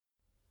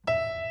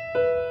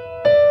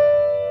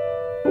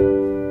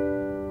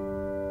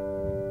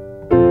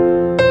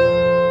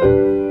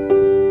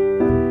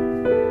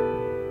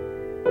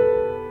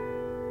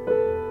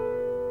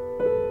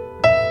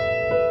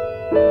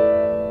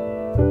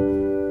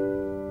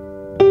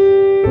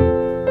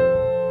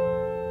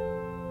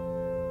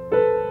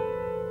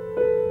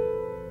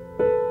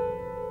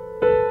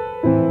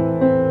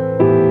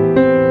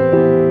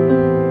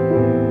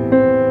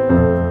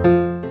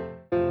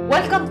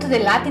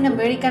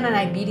American and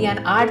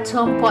Iberian Art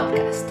Song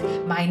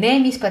podcast. My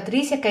name is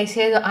Patricia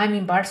Caicedo. I'm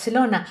in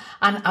Barcelona,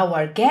 and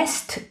our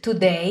guest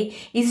today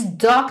is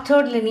Dr.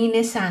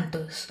 Lenine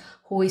Santos,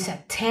 who is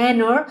a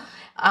tenor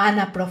and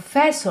a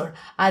professor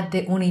at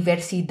the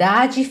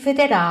Universidade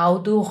Federal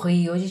do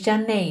Rio de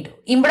Janeiro,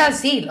 in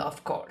Brazil,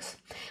 of course.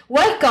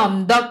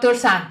 Welcome, Dr.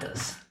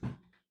 Santos.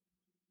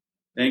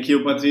 Thank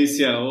you,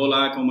 Patricia.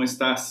 Hola, ¿cómo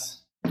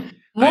estás?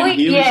 Muy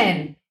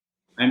bien.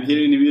 I'm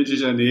here in Rio de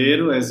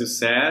Janeiro, as you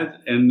said,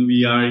 and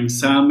we are in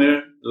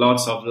summer,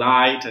 lots of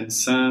light and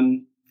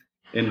sun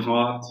and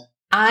hot.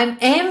 I'm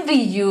envy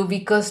you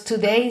because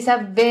today is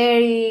a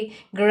very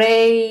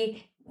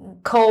gray,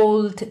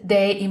 cold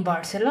day in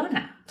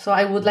Barcelona. So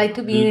I would like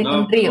to be in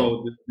Rio.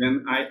 Cold.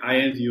 Then I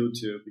envy you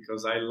too,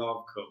 because I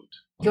love cold.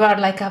 You are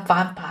like a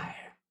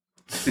vampire.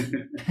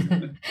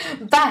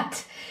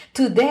 But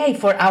today,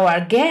 for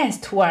our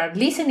guests who are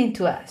listening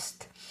to us,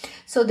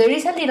 so there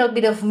is a little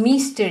bit of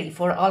mystery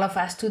for all of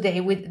us today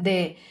with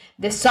the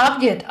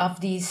subject of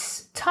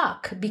this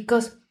talk,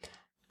 because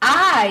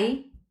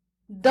I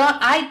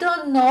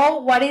don't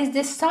know what is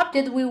the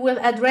subject we will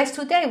address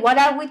today. What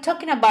are we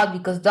talking about?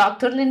 Because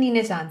Dr.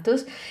 Lenine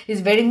Santos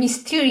is very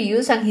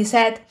mysterious, and he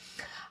said,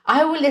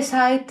 I will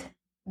decide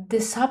the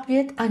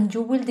subject and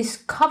you will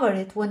discover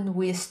it when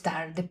we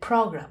start the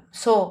program.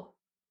 So,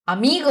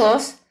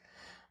 amigos,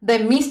 the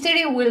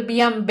mystery will be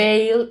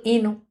unveiled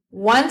in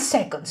 1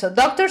 second. So,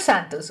 Dr.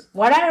 Santos,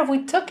 what are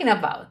we talking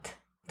about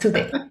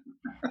today?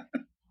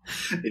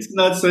 It's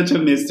not such a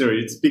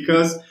mystery. It's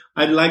because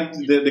I'd like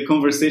the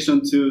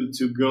conversation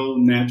to go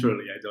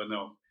naturally. I don't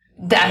know.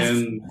 That's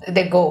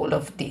the goal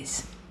of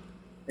this.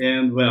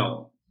 And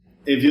well,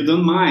 if you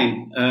don't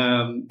mind,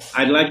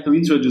 I'd like to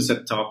introduce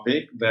a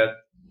topic that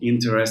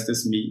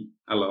interests me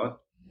a lot.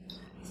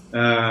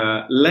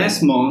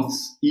 Last month,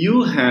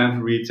 you have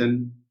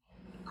written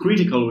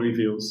critical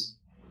reviews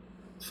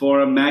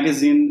for a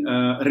magazine,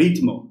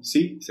 Ritmo,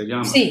 ¿sí? Se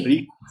llama. Sí.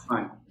 Ritmo.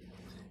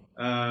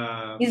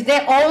 It's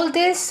the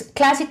oldest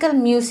classical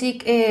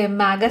music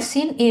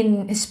magazine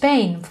in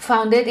Spain,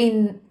 founded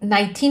in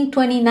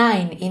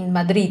 1929 in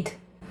Madrid.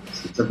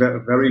 It's a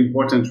very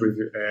important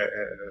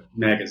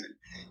magazine.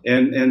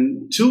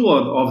 And two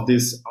of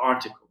these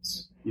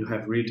articles you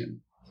have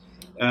written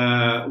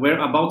were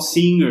about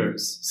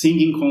singers,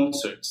 singing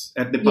concerts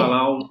at the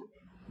Palau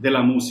de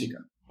la Música.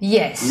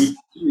 Yes. Which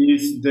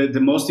is the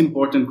most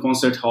important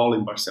concert hall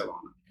in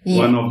Barcelona. Yeah.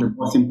 One of the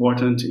most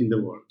important in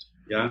the world.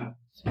 Yeah.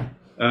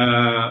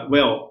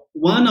 Well,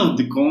 one of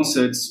the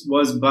concerts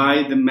was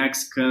by the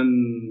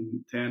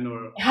Mexican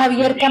tenor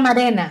Javier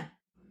Camarena.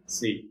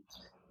 Sí.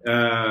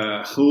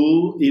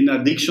 Who, in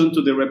addition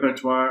to the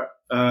repertoire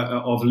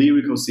of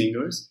lyrical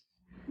singers,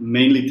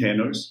 mainly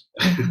tenors,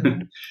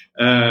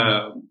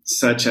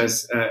 such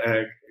as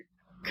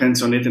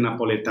Canzonette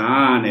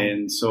Napoletane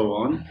and so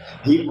on,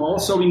 he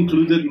also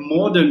included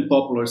modern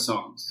popular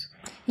songs.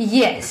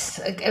 Yes,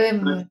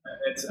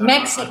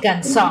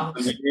 Mexican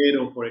songs.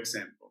 For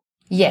example.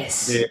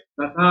 Yes. De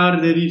La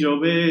tarde di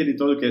llover y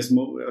todo, que es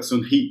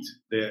un hit.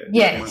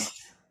 Yes.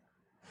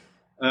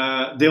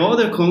 The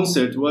other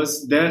concert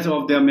was that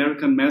of the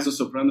American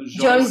mezzo-soprano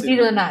Joyce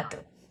DiDonato.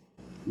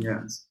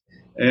 Yes.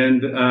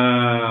 And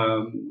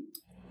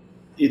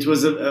it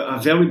was a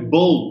very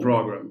bold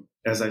program,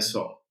 as I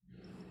saw.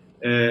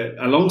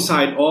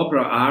 Alongside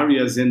opera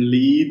arias and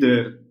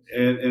lieder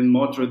and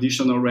more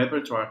traditional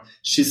repertoire,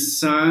 she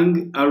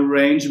sang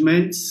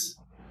arrangements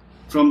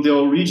from the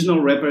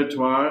original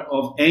repertoire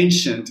of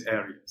ancient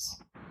areas.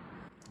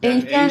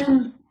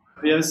 Ancient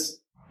areas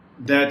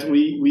that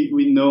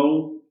we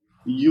know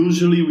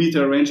usually with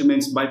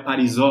arrangements by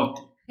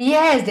Parisotti.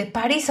 Yes, the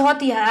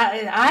Parisotti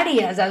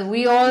arias that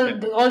we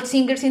all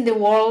singers in the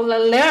world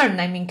learn.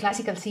 I mean,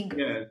 classical singers.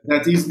 Yeah,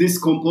 that is this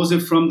composer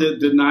from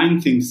the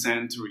 19th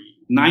century,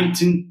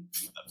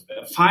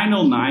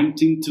 final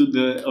 19th to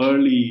the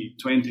early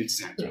 20th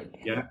century.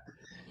 Yeah.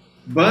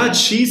 But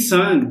she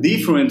sang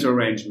different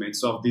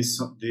arrangements of these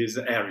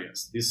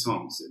areas, these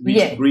songs,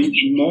 which bring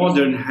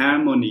modern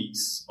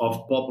harmonies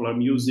of popular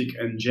music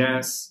and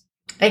jazz.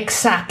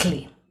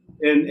 Exactly.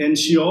 And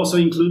she also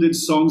included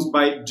songs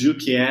by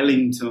Duke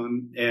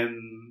Ellington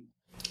and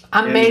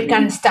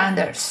American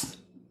standards.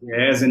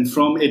 Yes, and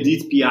from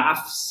Edith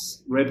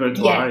Piaf's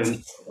repertoire. Yes.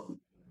 And so on.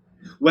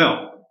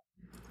 Well,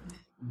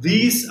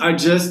 these are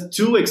just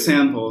two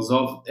examples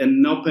of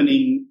an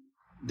opening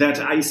that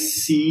I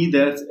see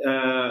that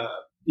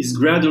is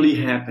gradually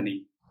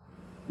happening,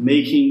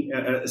 making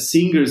a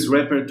singer's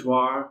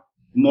repertoire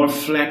more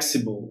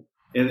flexible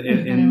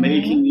and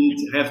making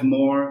it have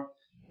more,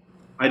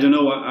 I don't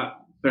know,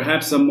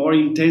 perhaps a more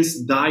intense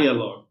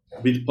dialogue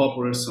with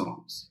popular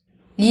songs.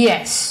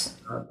 Yes.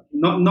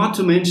 Not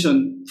to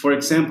mention, for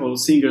example,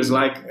 singers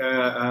like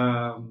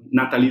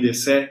Nathalie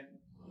Dessay,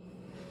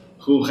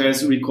 who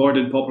has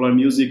recorded popular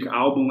music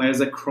album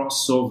as a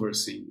crossover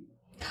singer.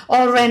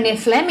 Or René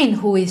Fleming,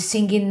 who is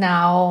singing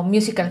now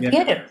musical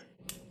theater.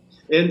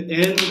 And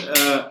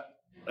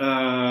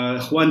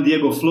Juan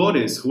Diego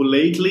Flores, who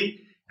lately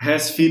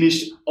has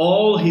finished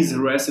all his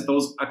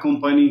recitals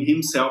accompanying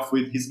himself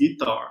with his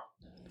guitar.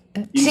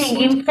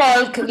 singing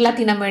folk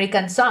Latin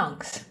American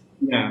songs.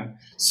 Yeah.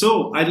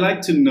 So I'd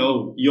like to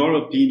know your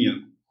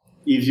opinion.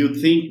 If you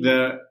think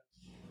that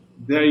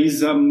there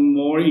is a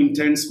more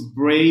intense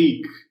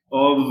break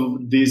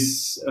of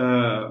this,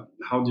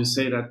 how do you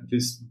say that,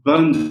 these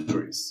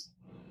boundaries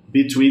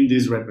between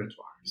these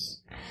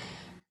repertoires?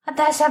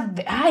 That's a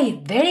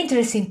very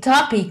interesting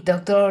topic,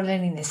 Dr.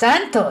 Lenin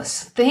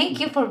Santos. Thank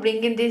you for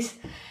bringing this.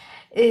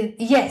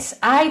 Yes,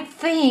 I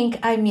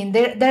mean,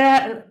 there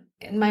are,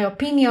 in my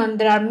opinion,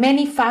 there are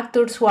many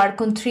factors who are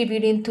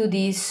contributing to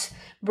this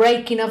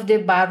breaking of the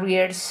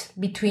barriers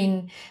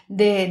between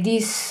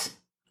these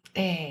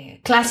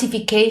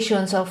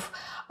classifications of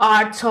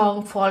art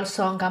song, folk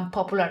song, and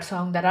popular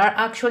song that are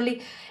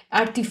actually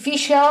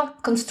artificial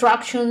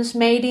constructions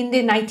made in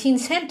the 19th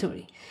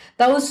century.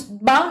 Those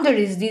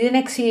boundaries didn't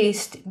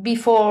exist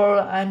before,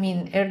 I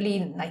mean, early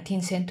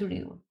 19th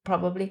century,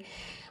 probably,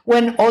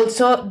 when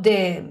also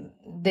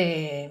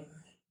the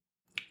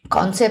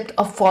concept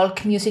of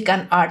folk music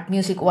and art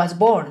music was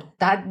born.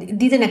 That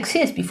didn't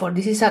exist before.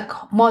 This is a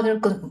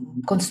modern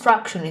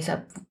construction, it's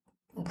a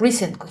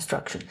recent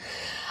construction.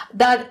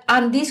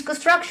 And this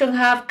construction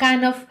have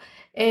kind of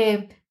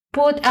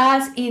put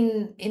us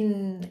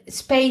in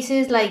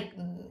spaces, like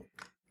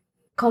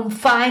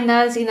confine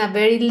us in a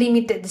very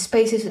limited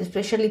spaces,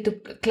 especially to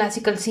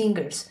classical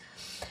singers,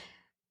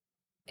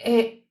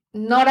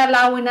 not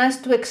allowing us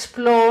to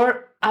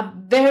explore a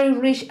very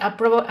rich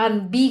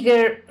and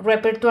bigger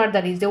repertoire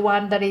that is the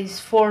one that is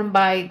formed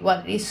by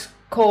what is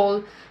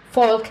called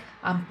folk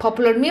and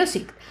popular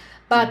music.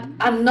 But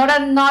I'm not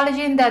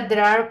acknowledging that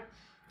there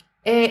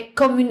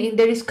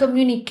is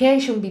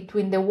communication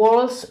between the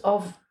worlds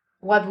of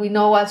what we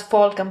know as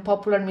folk and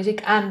popular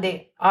music and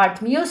the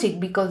art music,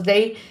 because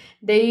they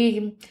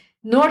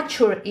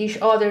nurture each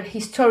other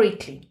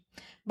historically.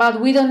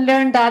 But we don't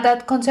learn that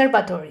at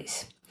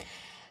conservatories.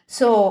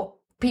 So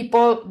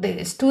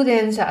the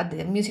students at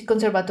the music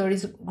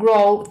conservatories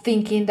grow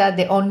thinking that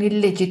the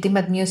only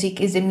legitimate music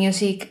is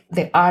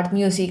the art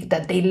music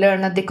that they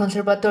learn at the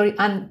conservatory,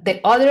 and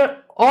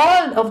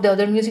all of the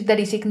other music that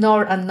is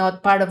ignored and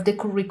not part of the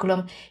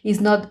curriculum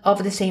is not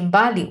of the same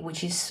value,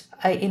 which is,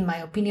 in my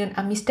opinion,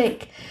 a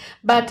mistake.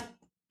 But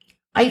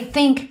I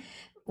think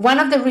one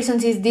of the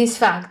reasons is this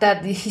fact,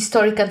 that the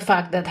historical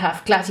fact that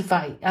have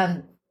classified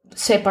and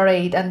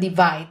separate and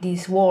divide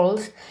these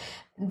worlds.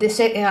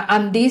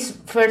 And this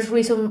first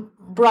reason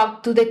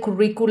brought to the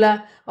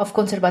curricula of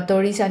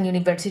conservatories and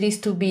universities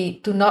to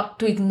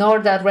ignore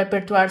that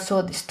repertoire,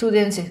 so the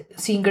students,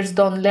 singers,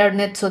 don't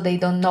learn it, so they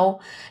don't know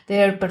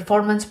their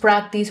performance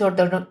practice, or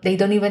they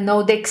don't even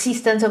know the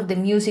existence of the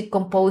music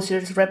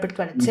composers,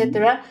 repertoire,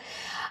 etc.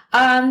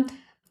 And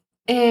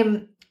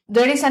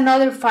there is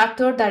another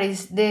factor, that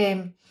is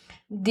the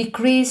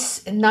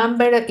decreased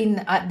number in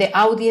the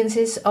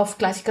audiences of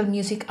classical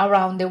music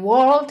around the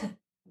world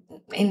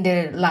in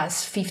the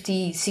last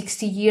 50,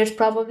 60 years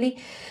probably.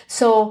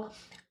 So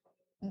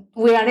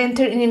we are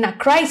entering in a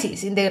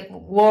crisis in the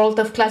world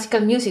of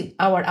classical music.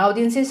 Our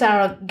audiences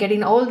are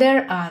getting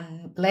older,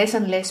 and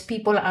less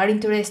people are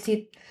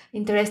interested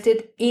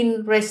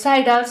in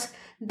recitals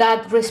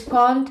that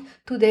respond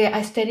to the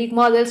aesthetic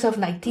models of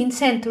 19th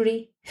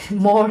century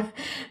more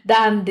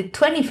than the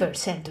 21st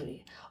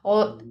century.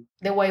 Or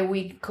the way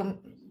we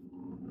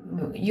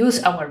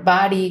use our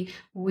body,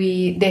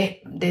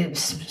 the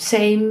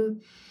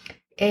same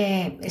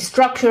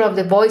structure of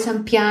the voice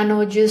and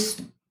piano,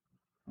 just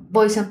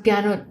voice and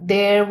piano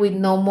there with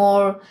no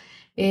more,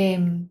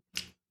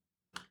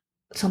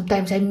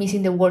 sometimes I'm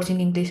missing the words in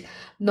English,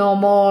 no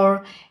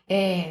more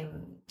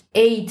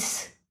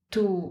aids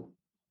to,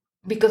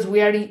 because we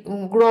are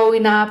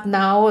growing up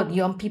now,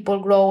 young people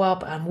grow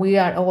up, and we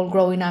are all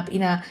growing up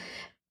in a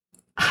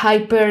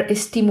hyper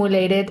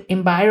stimulated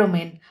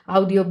environment,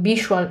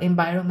 audiovisual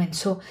environment.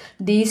 So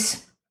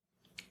this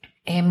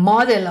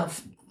model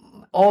of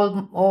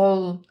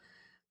all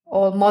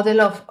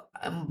model of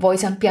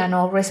voice and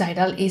piano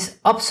recital is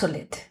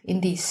obsolete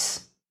in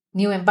this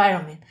new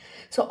environment.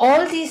 So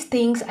all these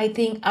things, I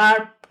think,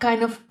 are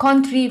kind of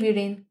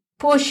contributing,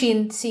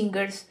 pushing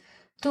singers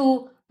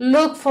to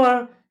look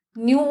for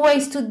new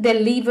ways to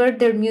deliver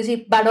their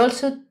music, but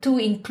also to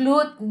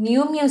include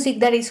new music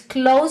that is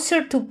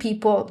closer to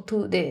people,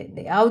 to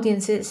the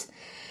audiences,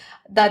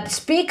 that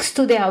speaks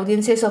to the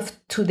audiences of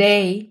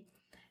today,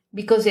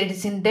 because it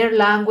is in their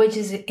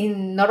languages,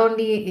 in not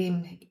only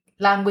in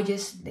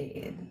languages,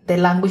 the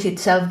language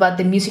itself, but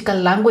the musical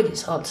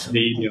languages also.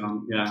 The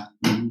idiom, yeah,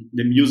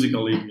 the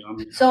musical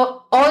idiom.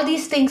 So all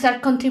these things are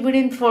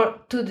contributing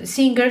to the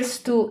singers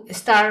to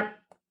start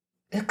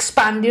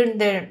expanding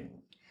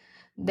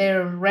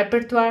their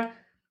repertoire.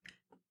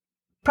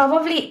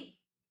 Probably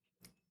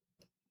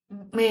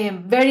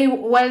very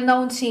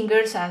well-known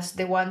singers, as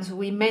the ones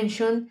we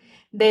mentioned,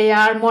 they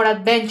are more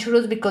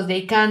adventurous because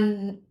they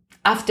can,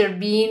 after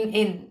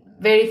being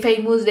very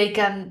famous, they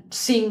can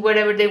sing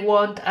wherever they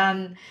want,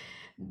 and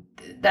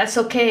that's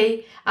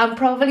okay. And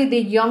probably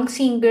the young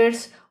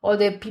singers or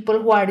the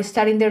people who are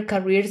starting their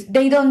careers,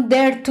 they don't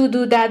dare to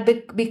do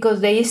that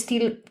because they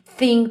still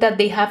think that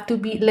they have to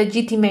be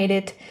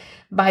legitimated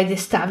by the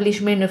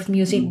establishment of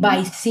music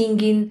by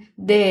singing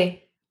the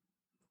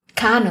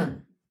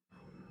canon.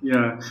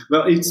 Yeah,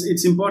 well,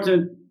 it's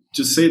important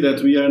to say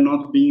that we are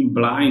not being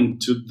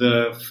blind to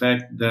the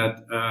fact that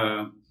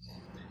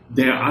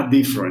there are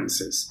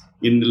differences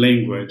in the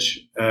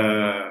language.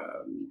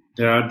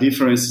 There are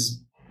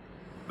differences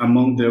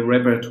among the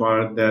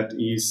repertoire that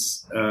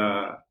is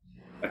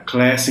a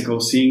classical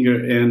singer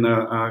and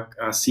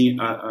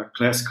a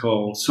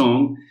classical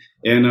song,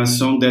 and a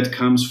song that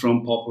comes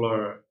from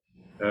popular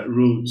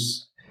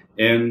roots.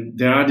 And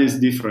there are these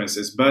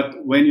differences.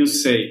 But when you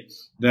say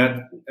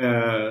that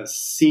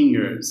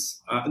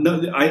singers, no,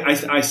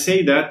 I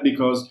say that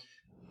because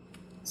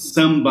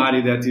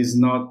somebody that is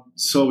not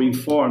so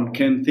informed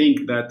can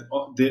think that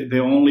the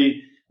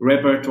only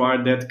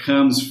repertoire that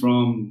comes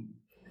from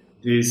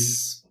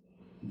this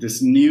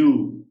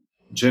new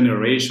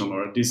generation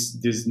or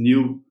these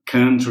new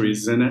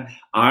countries and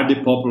are the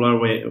popular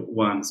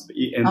ones,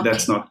 and okay,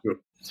 that's not true.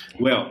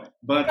 Well,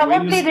 but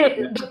probably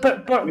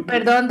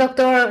perdón,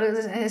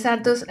 Dr.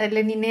 Santos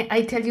Lenine,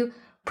 I tell you,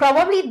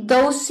 probably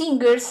those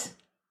singers,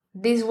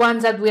 these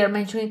ones that we are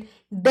mentioning,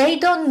 they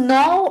don't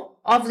know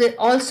of the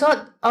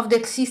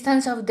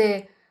existence of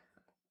the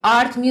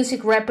art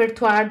music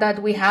repertoire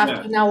that we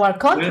have in our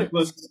country. That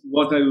was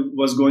what I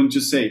was going to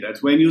say,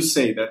 that when you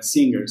say that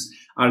singers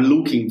are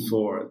looking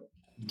for,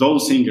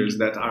 those singers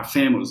that are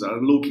famous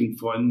are looking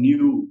for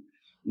new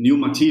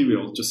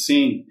material to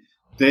sing,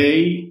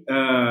 they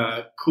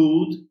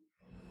could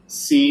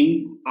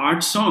sing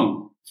art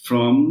song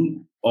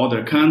from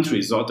other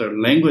countries, other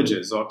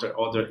languages,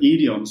 other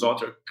idioms,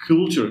 other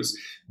cultures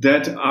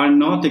that are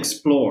not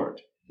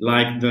explored,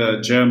 like the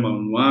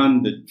German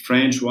one, the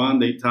French one,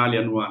 the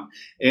Italian one.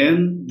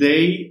 And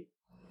they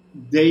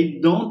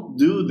don't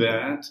do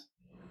that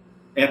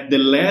at the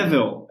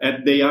level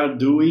that they are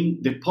doing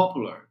the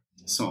popular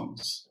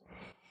songs.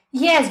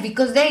 Yes,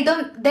 because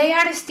they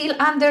are still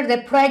under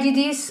the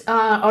prejudice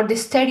or the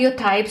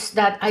stereotypes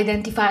that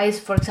identifies,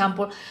 for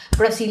example,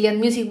 Brazilian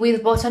music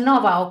with bossa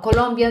nova, or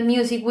Colombian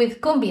music with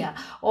cumbia,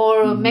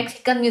 or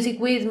Mexican music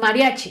with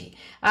mariachi.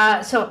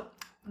 So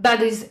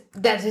that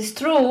is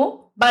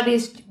true, but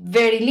it's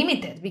very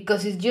limited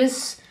because it's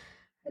just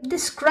the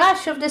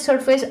scratch of the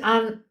surface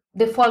and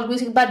the folk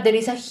music. But there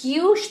is a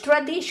huge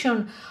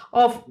tradition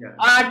of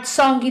art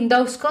song in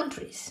those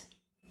countries.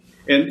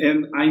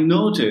 And I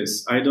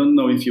notice, I don't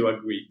know if you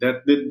agree,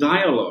 that the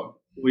dialogue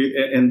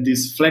and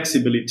this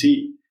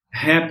flexibility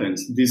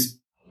happens,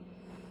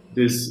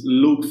 this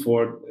look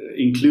for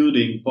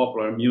including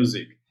popular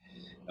music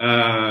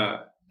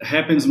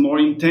happens more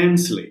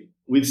intensely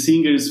with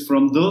singers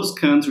from those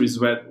countries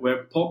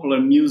where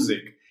popular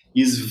music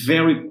is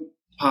very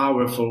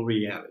powerful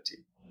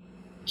reality,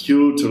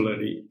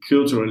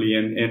 culturally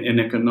and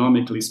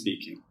economically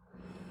speaking.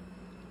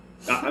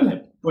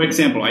 For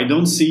example, I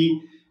don't see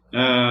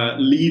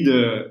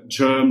leader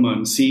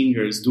German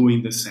singers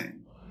doing the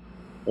same,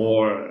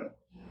 or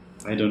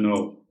I don't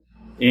know,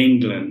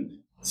 England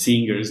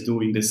singers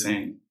doing the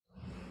same.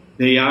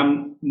 They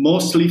are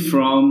mostly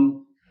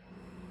from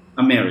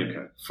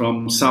America,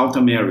 from South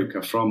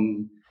America,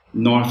 from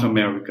North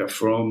America,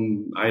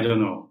 from, I don't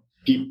know,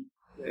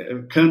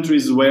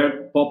 countries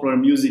where popular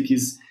music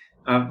is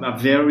a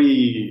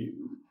very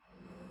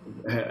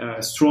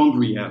strong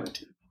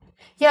reality.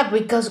 Yeah,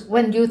 because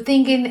when you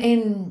think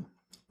in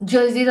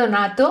Joyce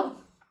DiDonato,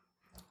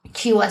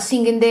 she was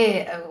singing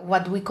the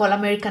what we call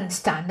American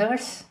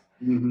standards.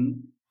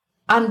 Mm-hmm.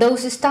 And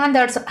those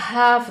standards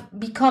have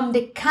become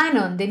the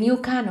canon, the new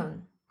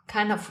canon,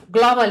 kind of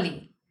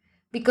globally,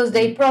 because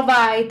they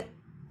provide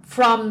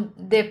from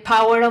the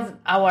power of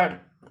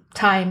our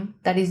time,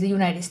 that is the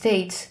United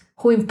States,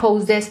 who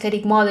imposed the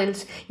aesthetic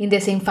models in the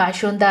same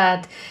fashion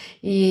that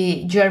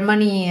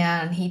Germany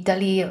and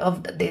Italy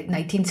of the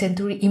 19th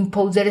century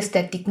imposed their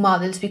aesthetic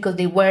models because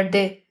they were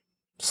the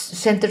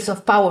centers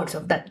of powers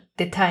of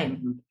the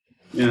time.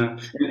 Yeah,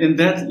 and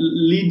that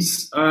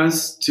leads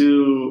us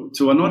to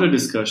another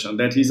discussion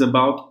that is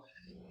about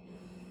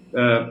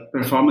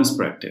performance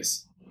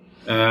practice,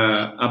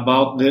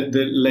 about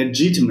the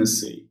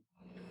legitimacy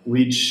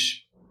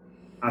which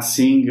a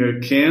singer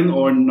can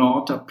or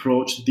not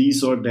approach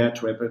this or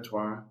that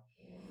repertoire,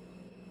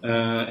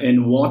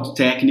 and what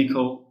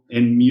technical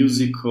and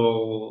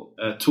musical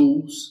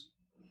tools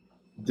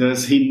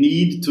does he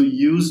need to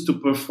use to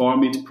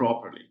perform it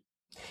properly.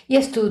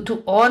 Yes,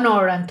 to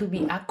honor and to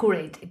be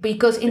accurate,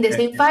 because in the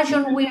same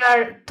fashion we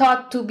are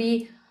taught to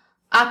be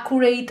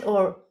accurate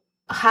or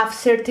have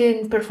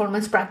certain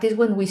performance practice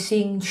when we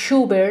sing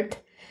Schubert.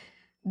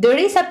 There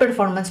is a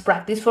performance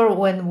practice for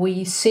when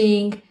we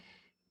sing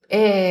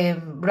a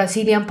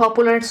Brazilian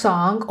popular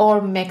song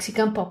or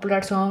Mexican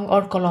popular song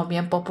or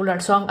Colombian popular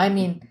song. I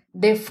mean,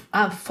 the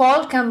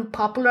folk and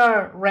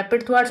popular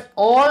repertoires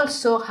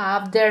also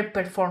have their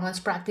performance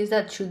practice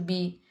that should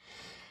be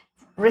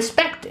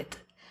respected.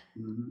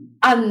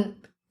 Mm-hmm.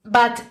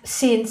 But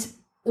since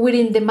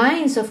within the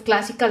minds of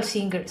classical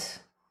singers,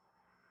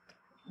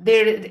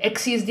 there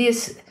exists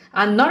this,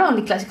 and not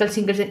only classical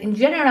singers, in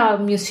general,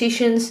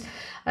 musicians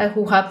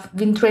who have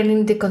been trained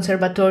in the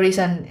conservatories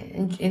and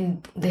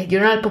in the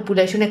general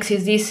population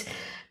exists this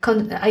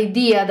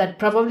idea that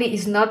probably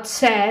is not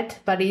said,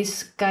 but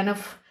is kind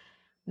of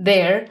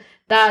there,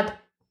 that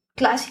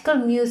classical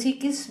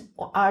music is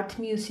art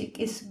music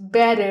is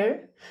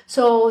better.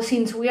 So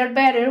since we are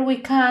better, we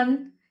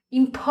can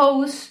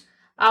impose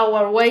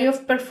our way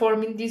of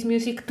performing this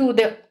music to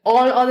the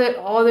all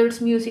others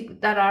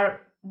music that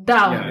are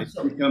down. Yeah,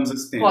 it becomes a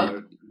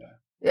standard.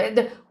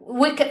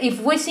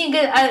 If we sing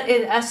it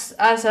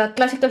as a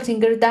classical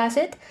singer does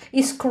it,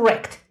 is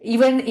correct,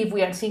 even if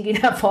we are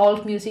singing a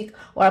folk music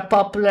or a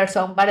popular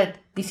song. But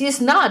this is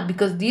not,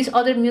 because these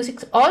other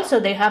musics also,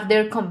 they have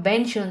their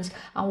conventions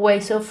and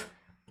ways of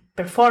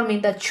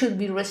performing that should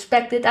be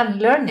respected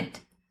and learned.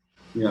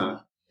 Yeah.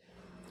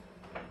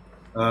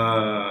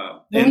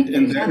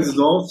 And that is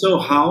also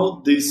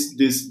how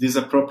this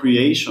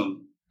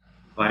appropriation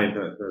by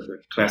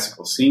the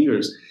classical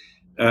singers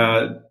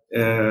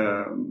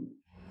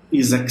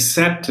is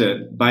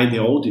accepted by the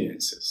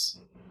audiences.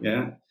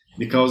 Yeah,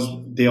 because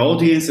the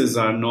audiences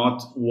are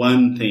not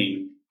one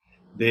thing;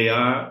 they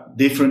are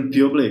different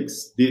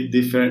publics,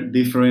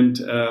 different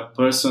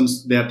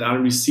persons that are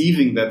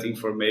receiving that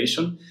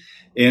information,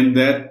 and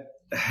that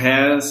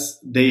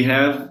they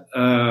have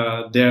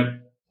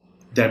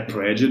their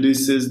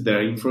prejudices,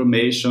 their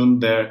information,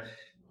 their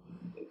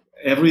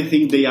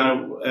everything they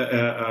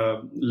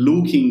are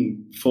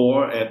looking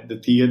for at the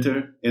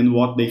theater and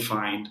what they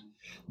find.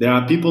 There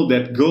are people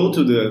that go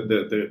to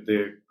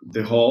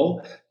the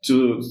hall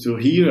to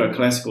hear a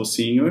classical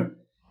singer,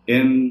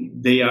 and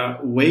they are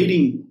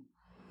waiting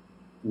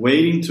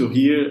to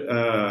hear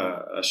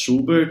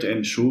Schubert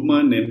and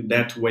Schumann and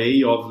that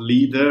way of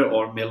lieder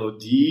or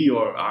melody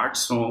or art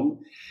song.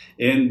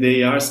 And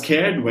they are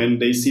scared when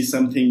they see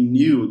something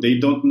new. They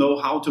don't know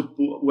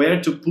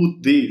where to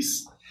put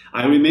this.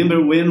 I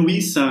remember when we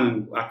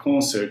sang a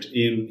concert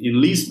in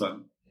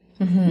Lisbon,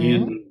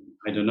 in,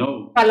 I don't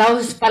know,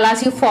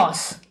 Palacio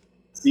Foz.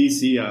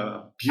 See,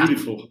 a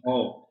beautiful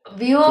hall.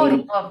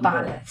 Beautiful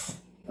palace.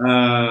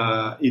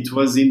 It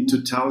was in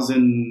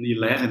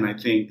 2011, I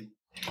think.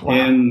 Wow.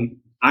 And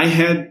I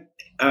had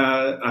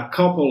a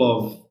couple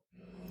of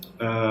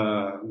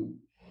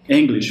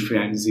English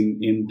friends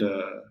in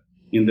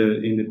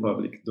the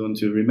public. Don't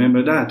you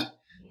remember that?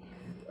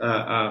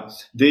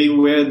 They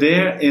were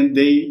there, and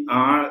they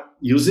are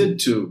used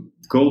to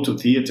go to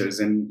theaters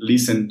and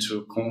listen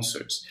to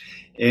concerts,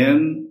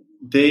 and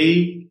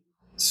they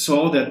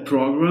saw that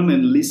program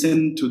and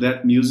listened to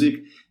that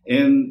music.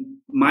 And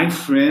my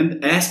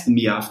friend asked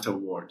me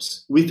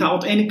afterwards,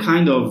 without any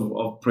kind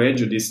of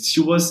prejudice,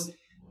 she was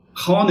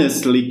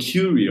honestly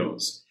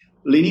curious.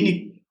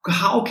 Lenine,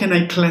 how can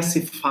I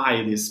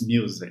classify this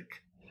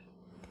music?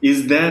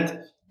 Is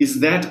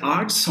that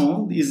art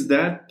song? Is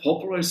that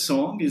popular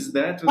song? Is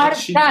that what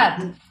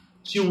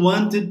she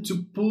wanted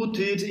to put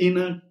it in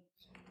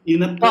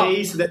a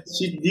place that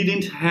she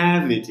didn't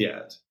have it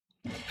yet?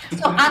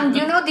 So, and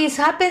this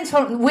happens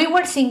we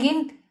were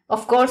singing,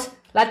 of course,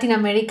 Latin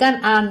American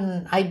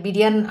and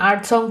Iberian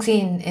art songs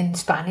in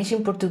Spanish,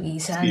 in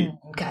Portuguese, and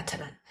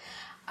Catalan.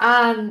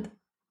 And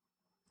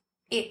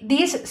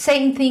this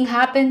same thing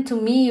happened to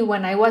me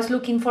when I was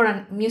looking for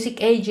a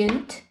music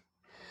agent.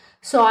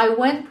 So I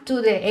went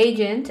to the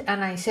agent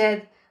and I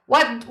said,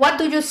 what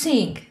do you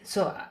sing?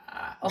 So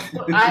of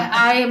course,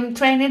 I am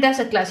trained as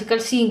a classical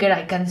singer.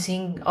 I can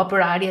sing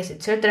opera arias,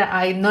 etc.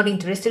 I'm not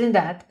interested in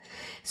that.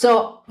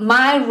 So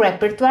my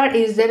repertoire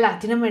is the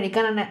Latin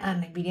American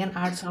and Iberian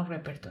art song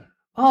repertoire.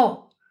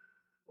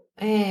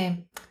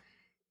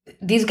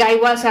 This guy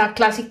was a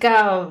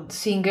classical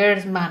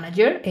singer's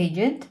manager,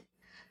 agent.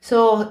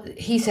 So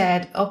he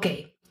said,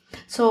 okay,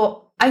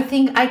 so I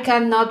think I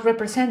cannot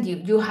represent you.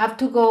 You have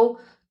to go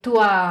to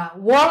a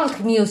world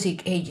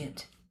music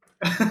agent.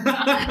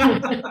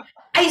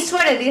 I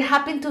swear it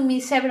happened to me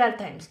several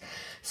times.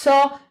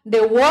 So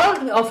the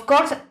world, of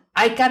course,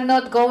 I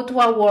cannot go to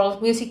a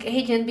world music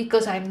agent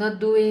because I'm not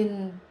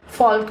doing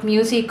folk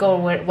music or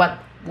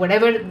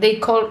whatever they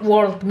call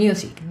world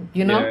music,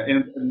 Yeah,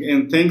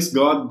 and thanks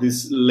God,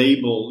 this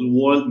label,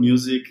 world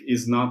music,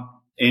 is not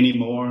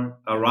anymore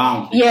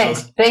around.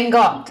 Yes, thank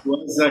God. It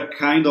was a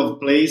kind of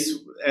place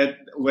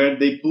where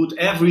they put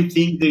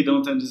everything they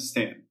don't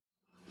understand.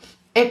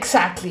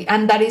 Exactly,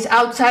 and that is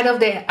outside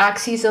of the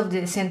axis of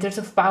the centers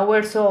of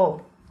power.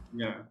 So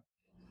yeah,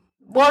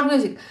 world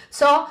music.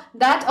 So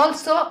that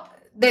also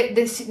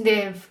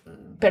the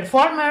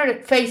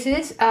performer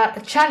faces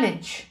a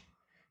challenge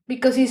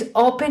because he's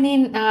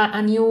opening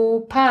a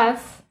new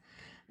path,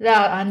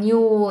 a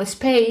new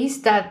space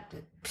that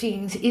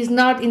is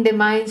not in the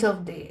minds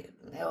of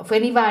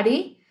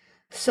anybody.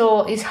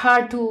 So it's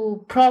hard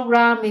to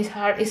program. It's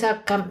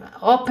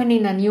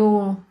opening a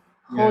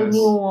whole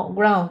new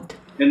ground.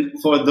 And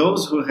for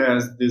those who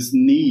has this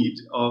need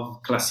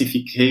of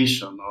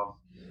classification, of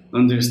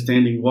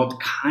understanding what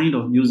kind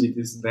of music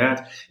is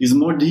that, is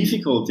more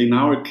difficult in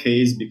our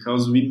case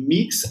because we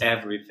mix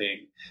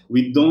everything.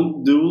 We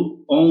don't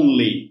do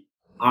only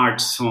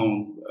art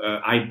song,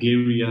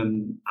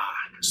 Iberian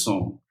art.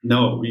 song.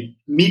 No, we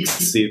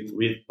mix it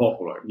with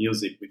popular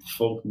music, with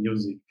folk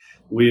music,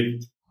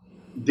 with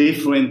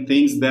different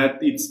things that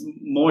it's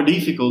more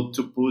difficult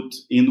to put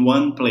in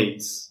one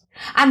place.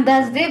 And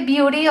that's the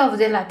beauty of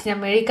the Latin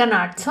American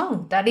art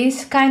song. That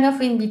is kind of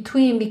in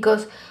between,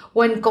 because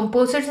when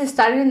composers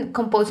started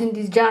composing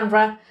this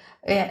genre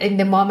in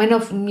the moment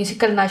of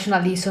musical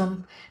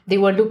nationalism, they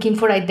were looking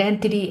for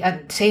identity,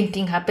 and same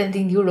thing happened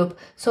in Europe.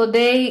 So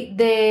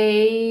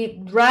they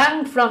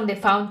drank from the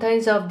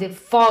fountains of the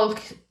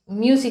folk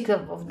music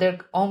of their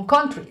own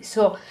country.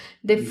 So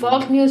the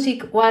folk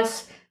music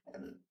was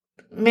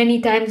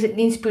many times an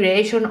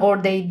inspiration, or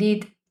they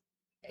did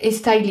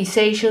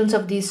stylizations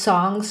of these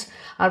songs,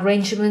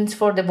 arrangements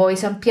for the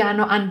voice and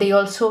piano, and they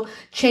also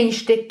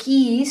changed the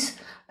keys.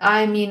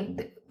 I mean,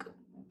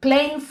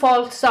 playing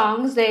folk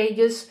songs, they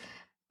just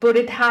put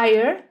it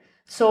higher,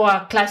 so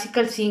a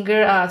classical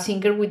singer, a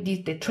singer with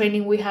the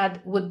training we had,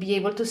 would be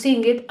able to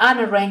sing it and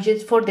arrange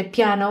it for the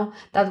piano,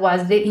 that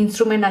was the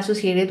instrument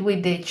associated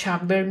with the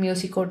chamber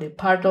music or the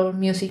parlor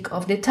music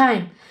of the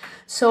time.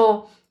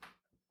 So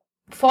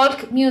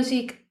folk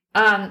music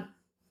and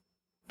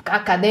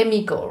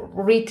academic or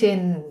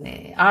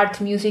written art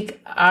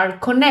music are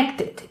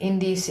connected in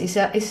this.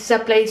 It's a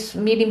place,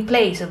 meeting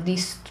place of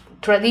this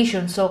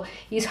tradition. So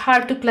it's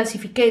hard to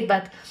classify.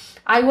 But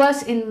I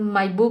was in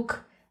my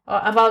book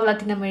about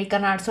Latin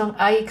American art song,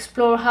 I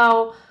explore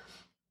how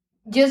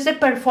just the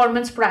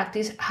performance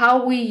practice,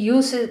 how we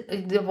use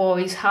the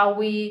voice, how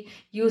we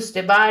use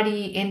the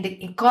body, and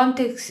the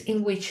context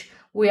in which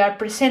we are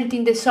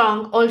presenting the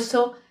song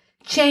also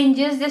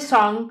changes the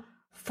song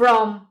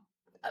from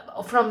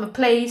a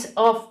place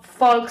of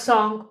folk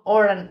song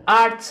or an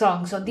art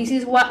song. So this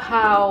is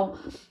how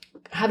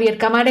Javier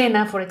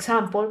Camarena, for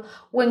example,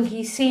 when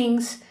he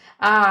sings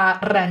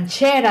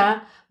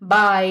Ranchera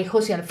by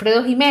Jose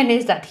Alfredo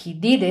Jimenez, that he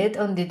did it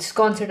on this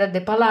concert at the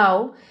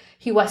Palau,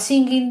 he was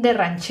singing the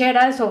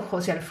rancheras of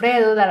Jose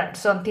Alfredo, that are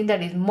something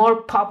that is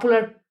more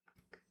popular,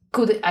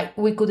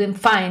 we couldn't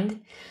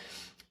find.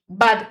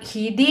 But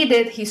he did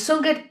it, he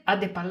sung it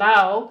at the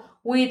Palau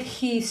with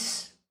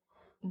his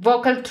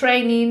vocal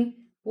training,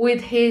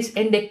 with his,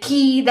 and the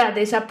key that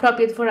is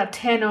appropriate for a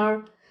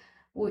tenor.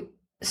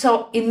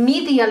 So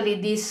immediately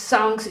these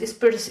songs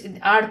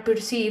are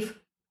perceived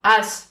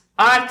as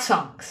art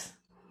songs.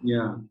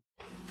 Yeah.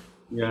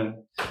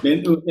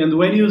 And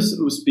when you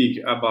speak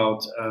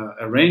about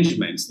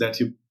arrangements, that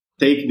you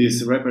take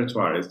this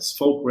repertoire, this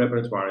folk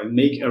repertoire, and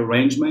make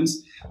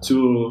arrangements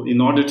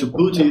in order to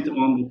put it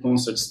on the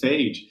concert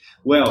stage.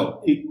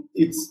 Well,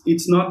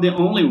 it's not the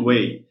only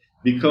way,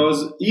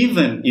 because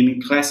even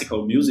in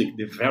classical music,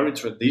 the very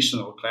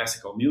traditional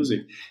classical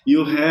music,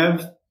 you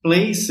have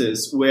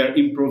places where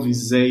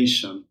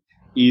improvisation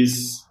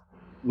is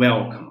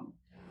welcome.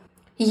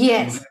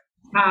 Yes.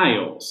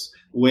 Styles.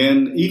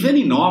 When even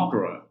in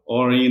opera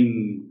or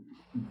in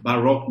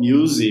Baroque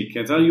music,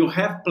 you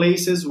have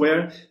places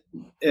where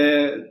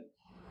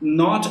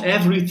not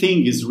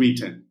everything is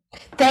written.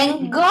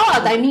 Thank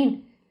God. I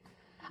mean,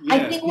 yes,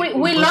 I think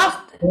we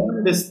lost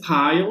the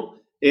style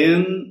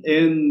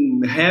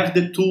and have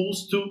the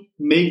tools to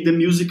make the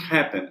music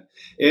happen.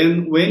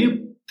 And when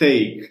you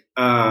take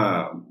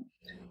a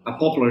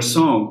popular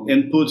song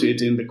and put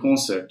it in the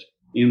concert,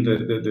 in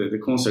the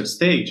concert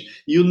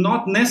stage, you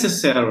not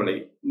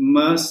necessarily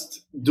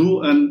must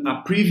do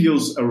a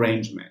previous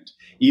arrangement.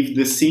 If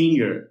the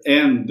singer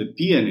and the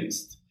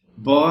pianist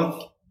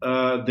both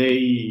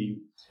they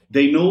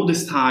know the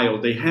style,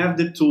 they have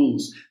the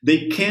tools,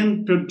 they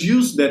can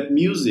produce that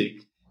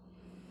music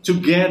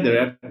together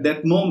at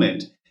that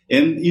moment,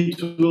 and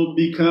it will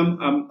become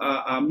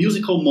a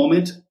musical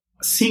moment,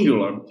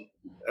 singular,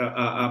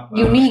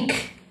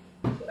 unique,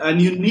 a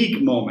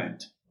unique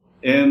moment.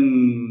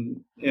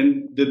 And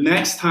the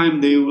next time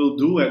they will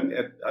do it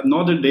at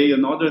another day,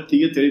 another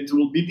theater, it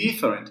will be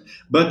different.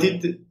 But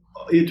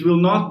it will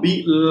not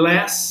be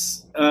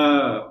less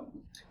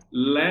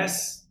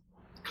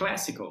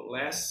classical,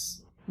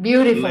 less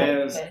beautiful.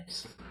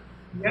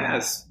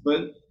 Yes,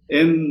 but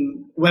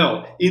in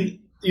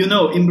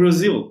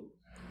Brazil,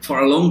 for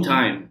a long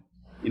time,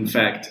 in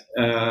fact,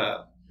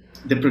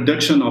 the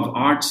production of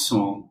art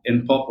song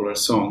and popular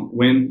song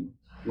went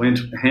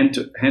hand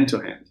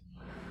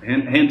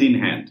in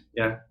hand.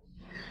 Yeah.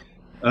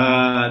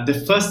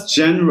 The first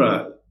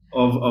genre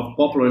of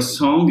popular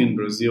song in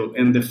Brazil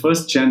and the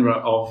first genre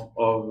of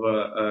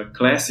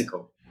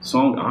classical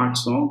song, art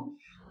song,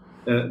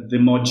 the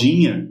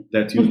modinha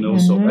that you know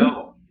so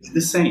well, is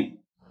the same.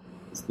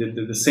 It's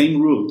the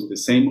same root, the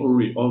same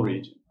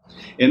origin.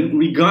 And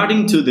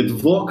regarding to the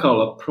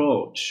vocal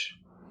approach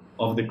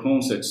of the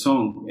concert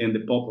song and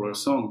the popular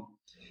song,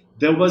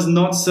 there was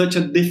not such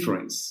a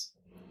difference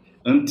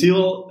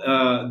until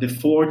the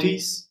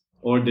 40s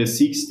or the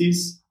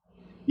 60s.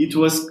 It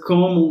was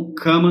common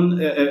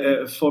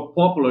for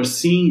popular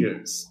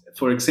singers,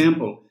 for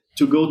example,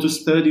 to go to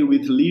study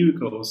with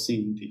lyrical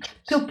singing teachers.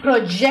 To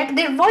project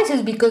their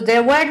voices, because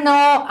there were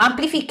no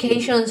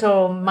amplifications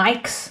or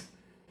mics.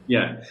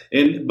 Yeah,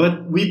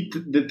 but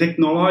with the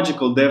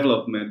technological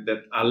development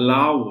that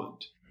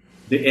allowed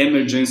the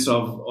emergence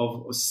of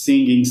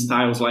singing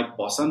styles like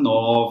bossa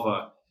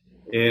nova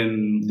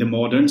and the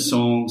modern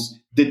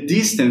songs, the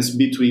distance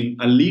between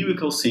a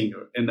lyrical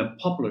singer and a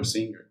popular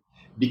singer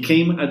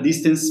became a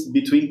distance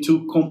between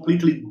two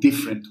completely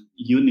different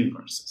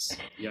universes.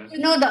 Yeah. You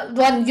know that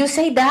when you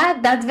say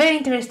that, that's very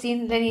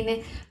interesting,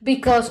 Lenine,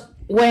 because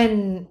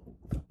when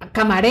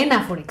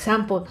Camarena, for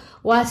example,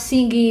 was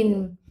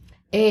singing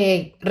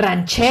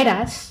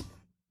rancheras,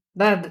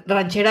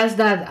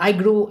 that I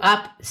grew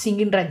up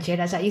singing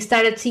rancheras. I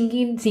started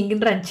singing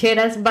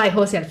rancheras by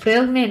Jose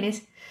Alfredo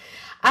Jimenez,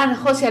 and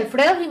Jose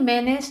Alfredo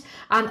Jimenez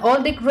and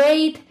all the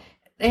great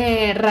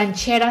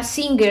ranchera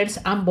singers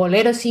and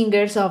bolero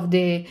singers of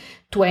the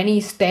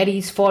 20s,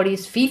 30s,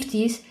 40s,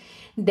 50s.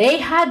 They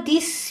had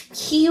these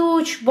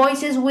huge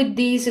voices with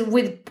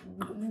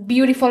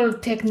beautiful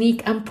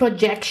technique and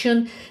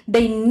projection.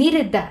 They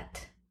needed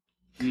that.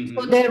 Mm-hmm.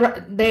 So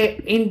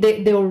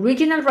the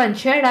original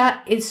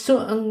ranchera is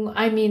sung.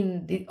 I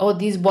mean, all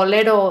these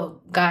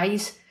bolero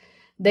guys,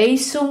 they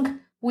sung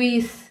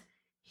with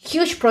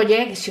huge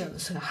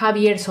projections.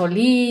 Javier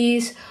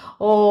Solís,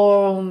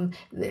 or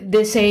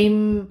the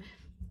same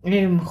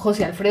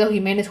Jose Alfredo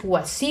Jimenez, who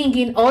was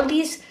singing all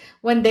these.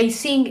 When they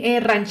sing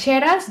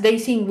rancheras, they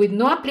sing with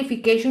no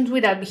amplifications,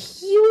 with a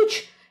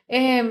huge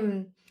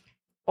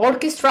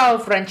orchestra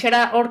of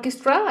ranchera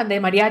orchestra and the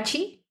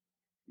mariachi,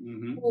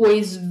 mm-hmm. who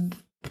is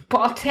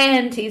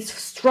potent, is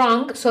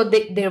strong, so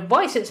their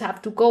voices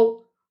have to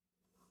go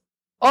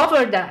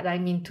over that. I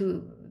mean,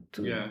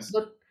 yes.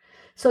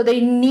 So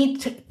they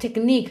need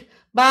technique.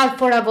 But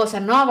for a bossa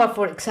nova,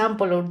 for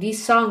example, or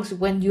these songs,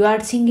 when you are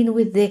singing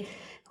with the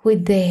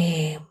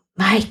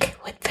mic,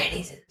 with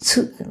very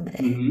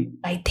mm-hmm.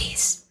 like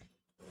this.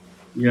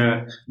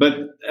 Yeah, but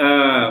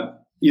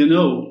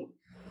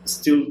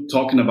still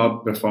talking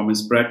about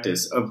performance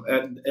practice,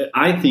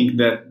 I think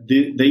that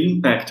the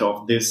impact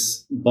of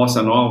this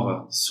bossa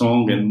nova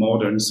song and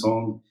modern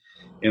song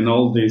and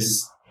all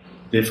these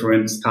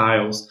different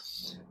styles,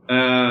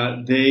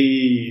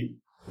 they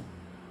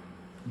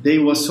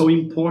were so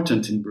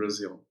important in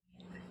Brazil,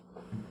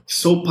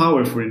 so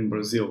powerful in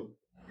Brazil,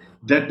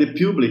 that the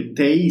public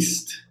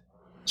taste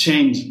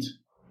changed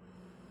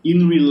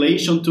in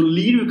relation to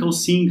lyrical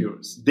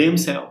singers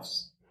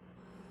themselves.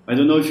 I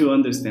don't know if you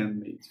understand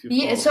me.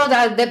 Yeah, so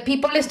that the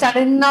people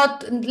started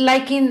not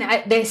liking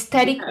the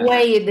aesthetic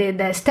way,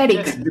 the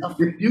aesthetics. Yes, the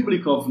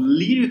public of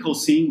lyrical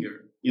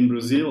singer in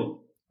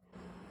Brazil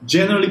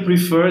generally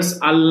prefers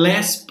a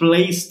less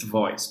placed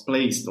or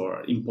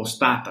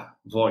impostata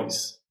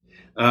voice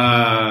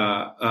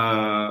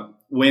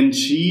when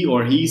she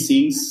or he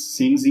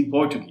sings in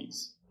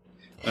Portuguese.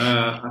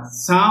 A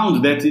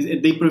sound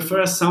they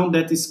prefer a sound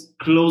that is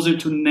closer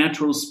to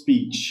natural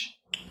speech,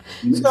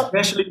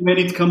 especially when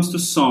it comes to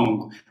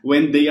song.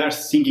 When they are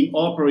singing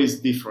opera, is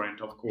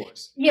different, of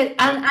course. Yeah,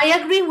 and I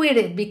agree with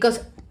it, because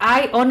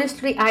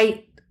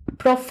I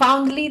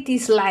profoundly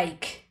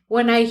dislike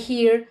when I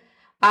hear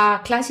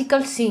a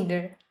classical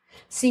singer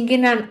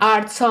singing an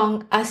art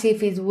song as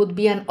if it would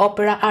be an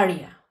opera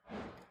aria.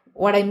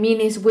 What I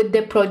mean is with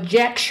the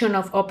projection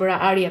of opera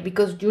aria,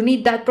 because you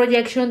need that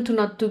projection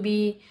not to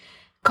be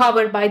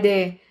covered by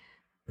the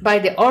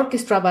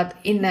orchestra, but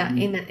in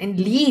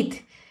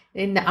lead,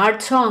 in the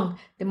art song,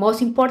 the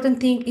most important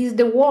thing is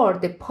the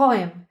word, the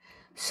poem.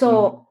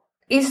 So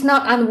it's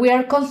not, and we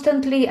are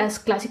constantly as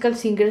classical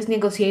singers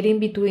negotiating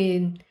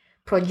between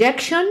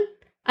projection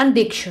and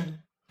diction.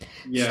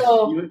 Yeah,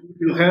 so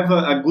you have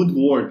a good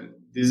word.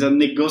 There's a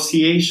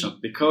negotiation,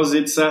 because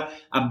it's a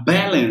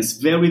balance,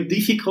 very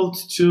difficult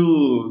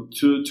to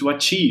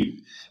achieve,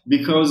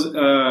 because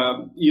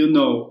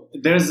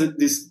there's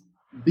this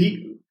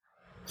big,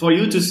 for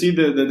you to see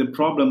the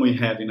problem we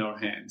have in our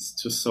hands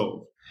to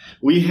solve.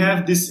 We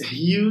have this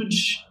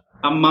huge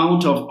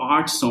amount of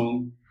art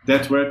songs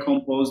that were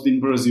composed in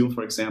Brazil,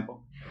 for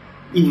example,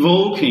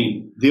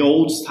 evoking the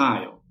old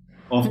style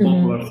of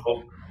popular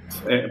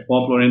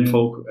and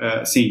folk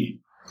singing.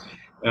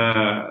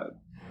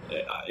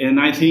 And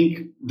I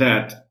think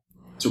that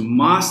to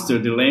master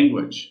the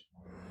language,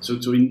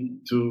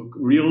 to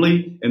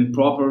really and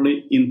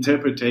properly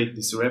interpret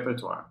this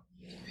repertoire,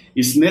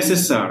 it's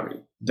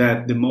necessary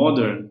that the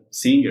modern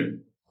singer,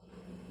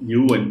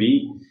 you and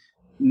me,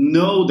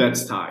 know that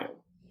style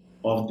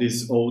of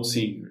these old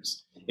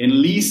singers and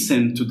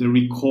listen to the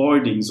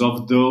recordings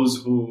of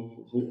those who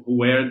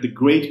were the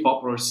great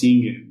popular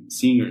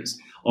singers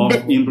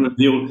in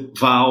Brazil,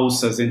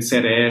 valsas and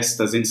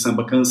serestas and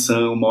samba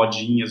canção,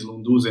 modinhas,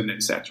 lundus, and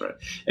etc.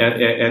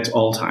 At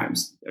all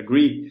times.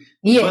 Agree?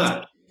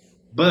 Yes.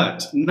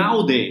 But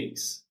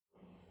nowadays,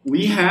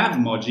 we have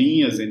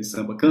modinhas and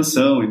samba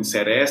canção and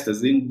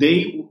serestas, and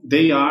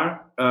they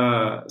are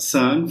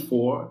sung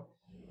for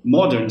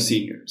modern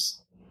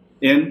singers.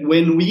 And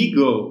when we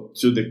go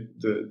to the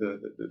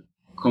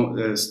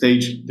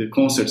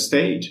concert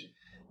stage,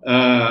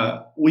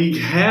 we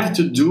have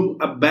to do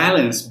a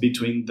balance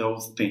between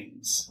those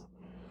things.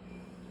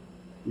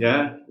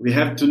 Yeah, we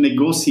have to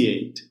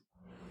negotiate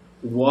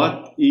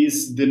what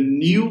is the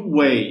new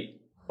way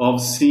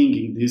of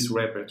singing this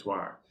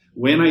repertoire.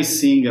 when I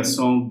sing a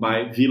song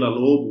by Villa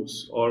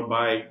Lobos or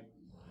by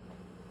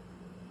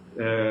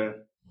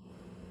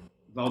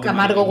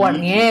Camargo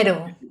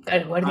Guarniero.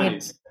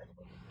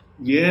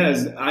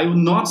 Yes, I will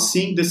not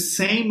sing the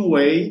same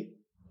way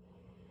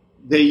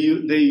they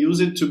use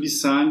it to be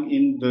sung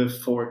in the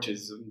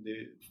 40s and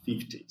the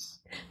 50s.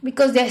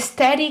 Because the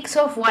aesthetics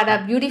of what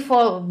a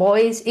beautiful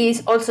voice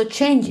is also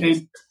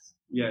changes.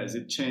 Yes,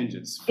 it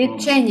changes. It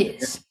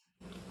changes.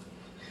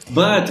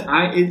 But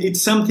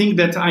it's something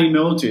that I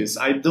notice.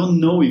 I don't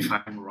know if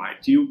I'm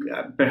right.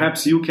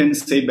 Perhaps you can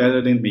say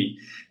better than me.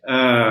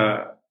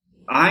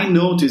 I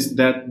noticed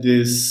that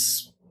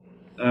this,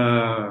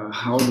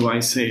 how do I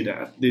say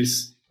that?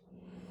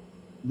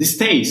 This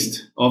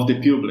taste of the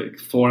public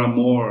for a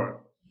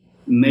more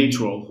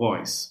natural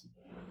voice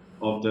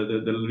of the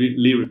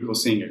lyrical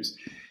singers,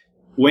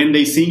 when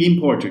they sing in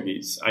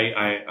Portuguese,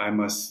 I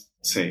must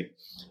say,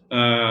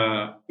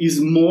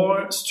 is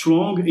more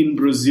strong in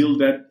Brazil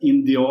than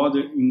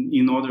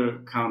in other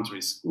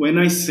countries. When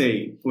I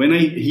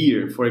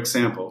hear, for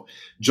example,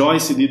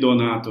 Joyce Di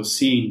Donato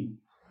sing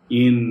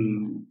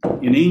in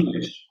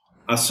English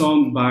a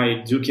song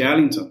by Duke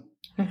Ellington,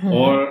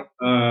 or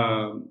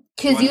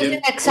she's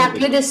using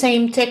exactly the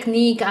same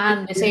technique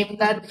and the same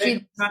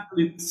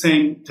exactly the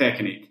same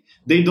technique.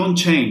 They don't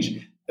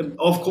change.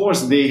 Of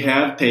course, they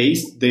have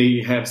taste,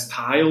 they have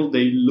style,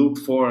 they look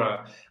for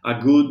a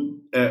good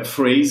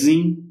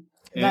phrasing,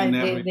 and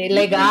the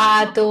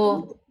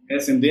legato.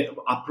 Yes, and they're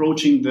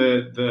approaching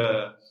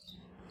the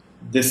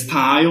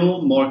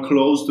style more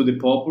close to the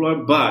popular,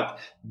 but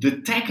the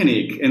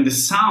technique and the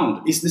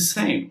sound is the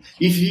same.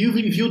 If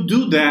you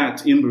do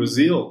that in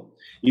Brazil,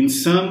 in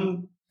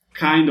some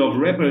kind of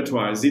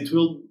repertoires, it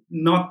will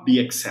not be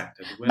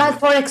accepted. But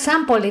for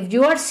example, if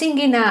you are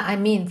singing,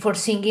 for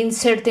singing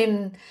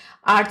certain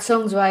art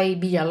songs by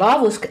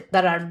Villa-Lobos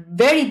that are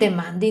very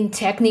demanding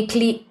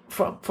technically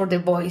for the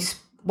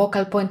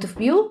vocal point of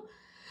view,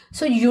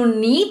 so you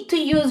need to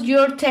use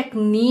your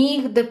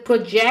technique, the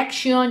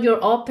projection,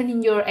 your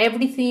opening, your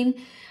everything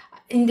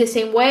in the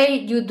same way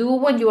you do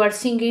when you are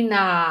singing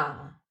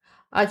a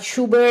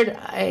Schubert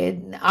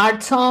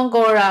art song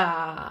or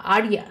a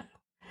aria.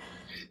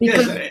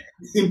 Because yes,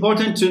 it's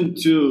important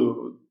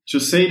to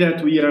say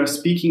that we are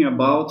speaking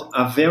about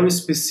a very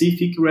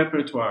specific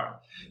repertoire,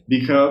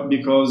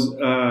 because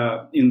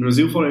in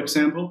Brazil, for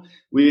example,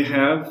 we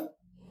have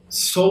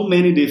so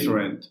many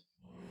different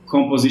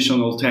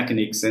compositional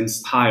techniques and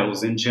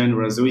styles and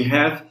genres. We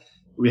have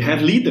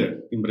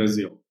Lieder in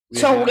Brazil.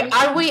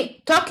 Are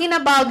we talking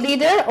about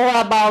Lieder or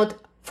about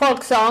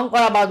folk song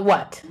or about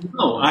what?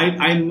 No,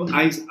 I'm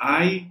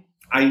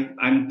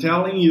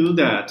telling you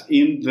that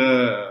in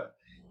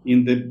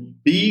the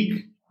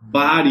big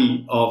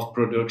body of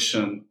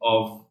production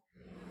of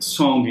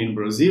song in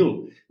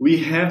Brazil, we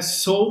have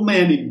so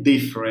many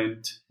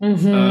different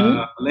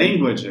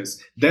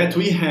languages that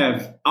we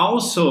have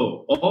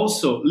also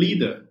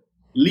Lieder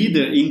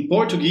in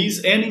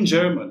Portuguese and in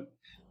German,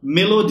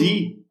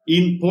 melody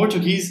in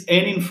Portuguese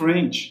and in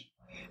French,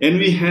 and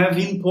we have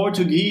in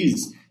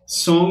Portuguese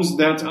songs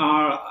that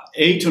are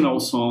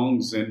atonal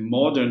songs and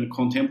modern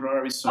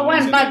contemporary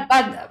songs.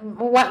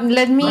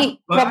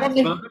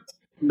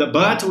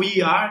 But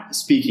we are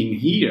speaking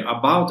here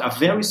about a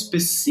very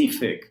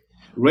specific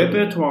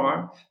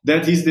repertoire,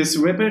 that is this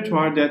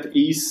repertoire that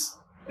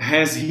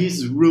has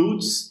his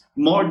roots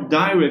more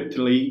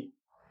directly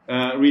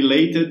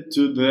related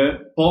to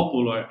the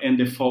popular and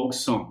the folk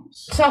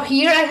songs. So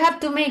here I have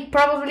to make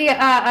probably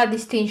a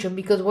distinction,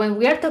 because when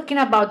we are talking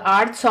about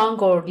art song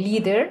or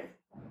Lieder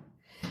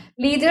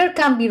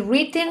can be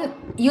written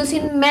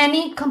using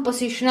many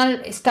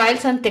compositional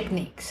styles and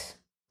techniques.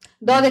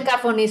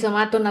 Dodecaphonism,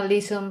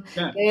 atonalism,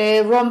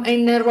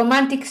 in a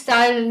romantic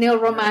style,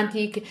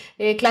 neo-romantic,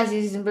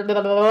 classicism, blah,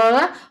 blah, blah,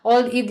 blah,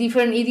 all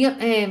different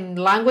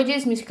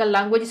languages, musical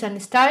languages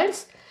and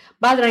styles,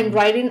 but I'm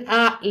writing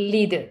a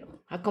Lieder,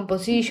 a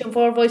composition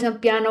for voice and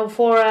piano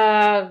for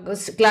a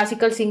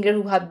classical singer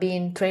who have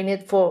been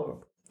trained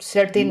for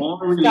certain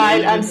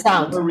style and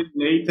sound. More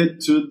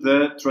related to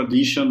the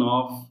tradition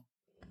of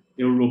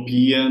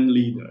European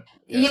Lieder.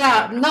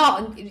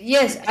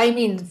 Yes, I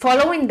mean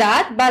following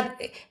that, but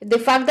the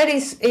fact that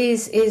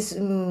is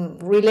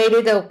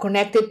related or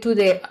connected to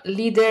the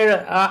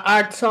Lieder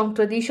art song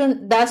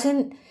tradition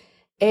doesn't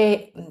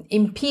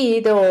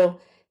impede or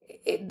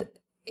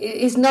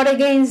is not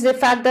against the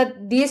fact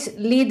that this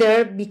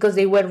Lieder, because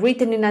they were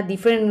written in a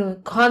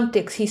different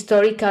context,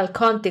 historical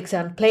context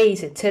and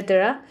place,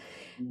 etc.,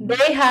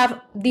 they have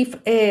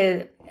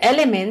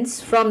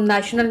elements from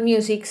national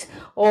musics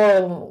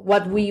or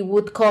what we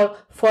would call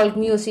folk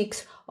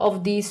musics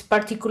of this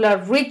particular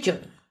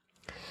region.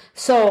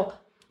 So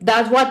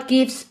that's what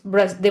gives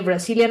the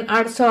Brazilian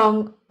art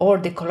song or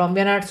the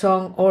Colombian art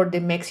song or the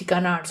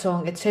Mexican art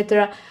song,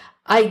 etc.,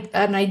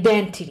 an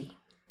identity.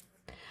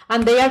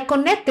 And they are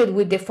connected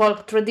with the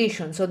folk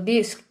tradition. So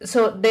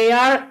they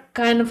are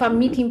kind of a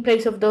meeting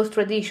place of those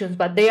traditions,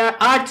 but they are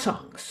art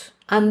songs.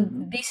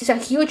 And this is a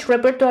huge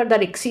repertoire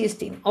that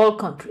exists in all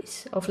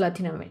countries of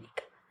Latin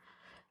America.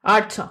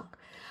 Art song.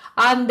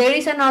 And there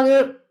is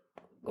another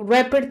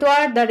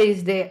repertoire that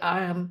is the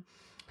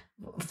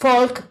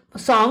folk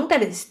song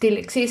that is still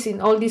exists in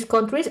all these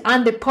countries,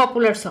 and the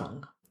popular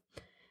song.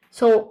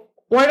 So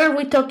what are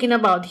we talking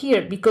about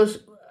here? Because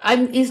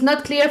it's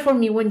not clear for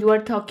me when you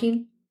are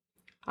talking.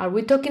 Are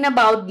we talking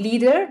about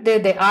lieder,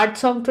 the art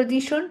song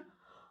tradition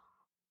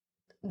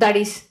that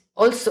is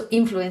also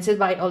influenced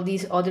by all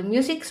these other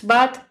musics,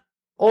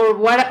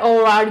 or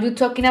are you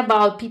talking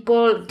about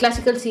people,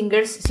 classical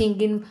singers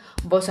singing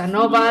bossa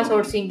novas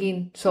or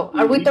singing? So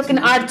are we talking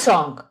art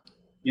song?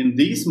 In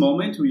this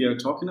moment, we are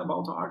talking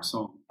about art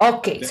song.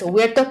 Okay, so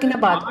we are talking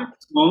about art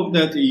song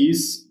that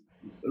is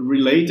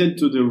related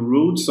to the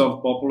roots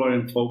of popular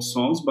and folk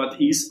songs, but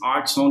is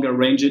art song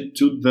arranged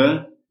to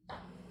the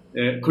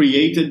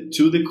created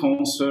to the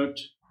concert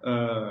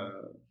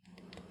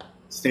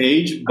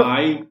stage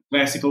by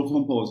classical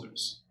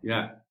composers.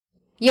 Yeah.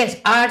 Yes,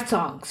 art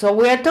songs. So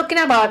we are talking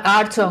about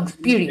art songs.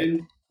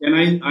 Period.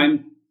 And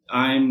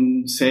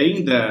I'm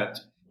saying that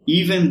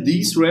even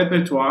this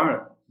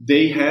repertoire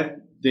they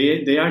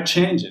are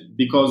changing,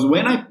 because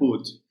when I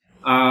put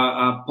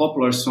a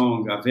popular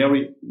song, a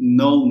very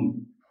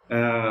known,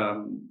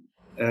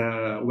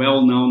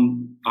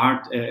 well-known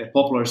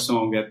popular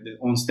song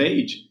on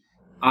stage,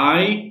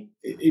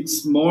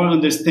 it's more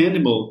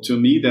understandable to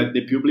me that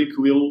the public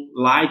will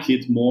like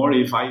it more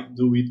if I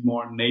do it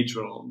more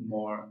natural,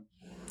 more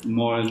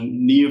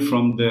near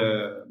from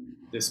the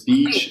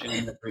speech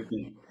and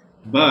everything.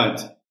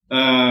 But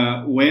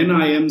when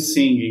I am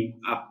singing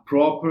a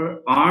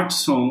proper art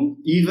song,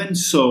 even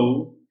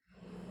so,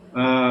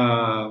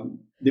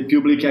 the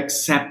public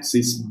accepts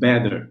it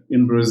better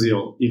in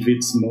Brazil if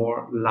it's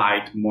more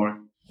light, more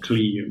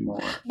clear,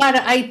 more. But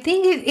I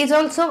think it's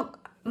also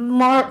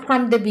more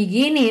from the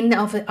beginning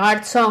of the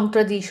art song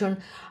tradition.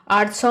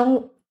 Art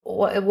song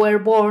were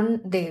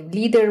born, the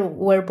lieder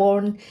were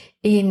born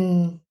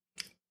in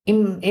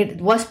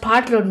it was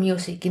parlor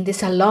music in the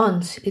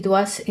salons. It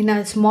was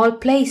in small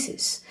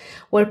places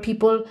where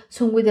people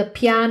sung with a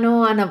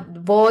piano and a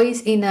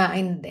voice in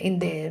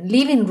the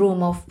living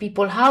room of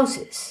people's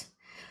houses.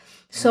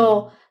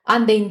 So,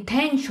 and the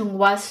intention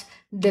was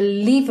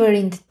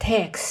delivering the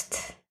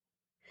text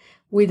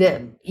with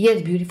a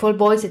beautiful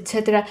voice,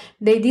 etc.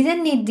 They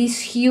didn't need this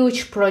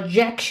huge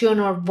projection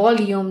or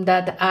volume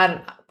that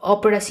an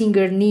opera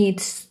singer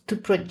needs to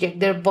project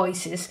their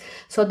voices.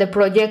 So the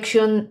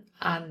projection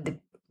and the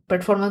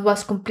performance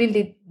was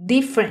completely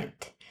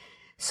different.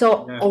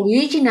 So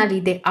originally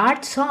the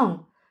art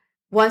song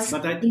was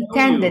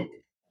intended.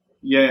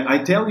 I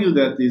tell you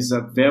that is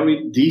a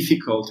very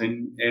difficult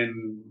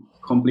and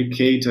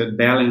complicated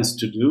balance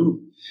to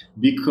do,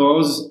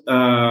 because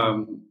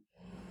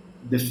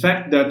the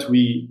fact that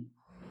we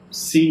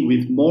sing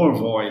with more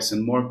voice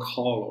and more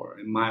color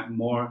and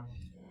more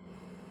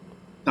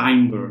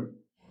timbre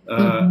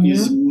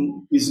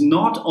is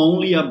not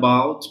only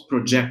about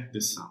project the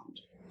sound.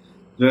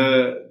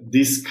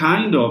 This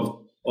kind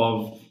of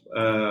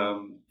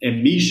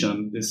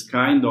emission, this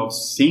kind of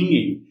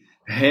singing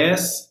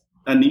has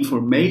an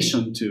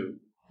information too,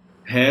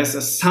 has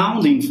a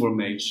sound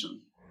information,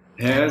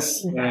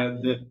 has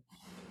the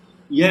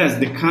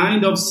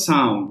kind of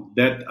sound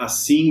that a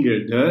singer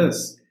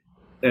does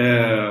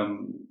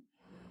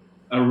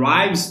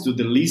arrives to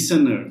the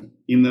listener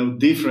in a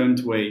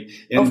different way,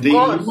 and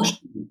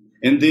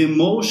the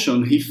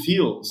emotion he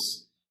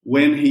feels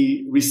when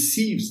he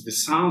receives the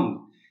sound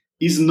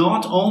is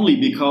not only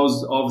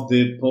because of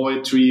the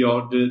poetry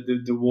or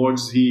the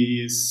words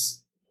he is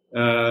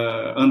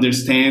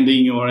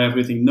understanding or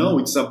everything. No,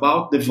 it's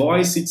about the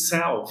voice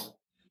itself,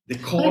 the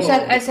color.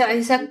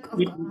 It's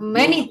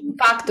many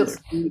factors.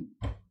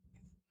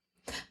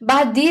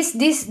 But this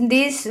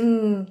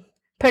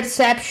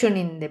perception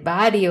in the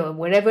body or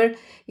wherever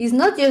is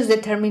not just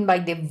determined by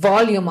the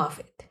volume of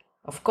it.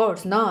 Of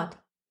course not.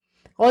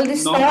 All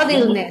this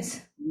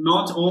subtleness.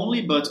 Not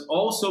only, but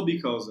also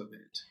because of it.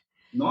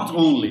 Not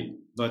only,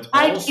 but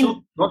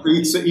also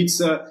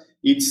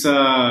it's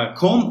a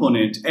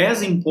component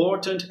as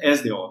important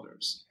as the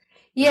others.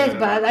 Yes,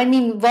 but I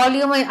mean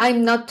volume.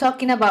 I'm not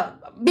talking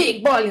about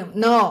big volume.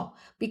 No,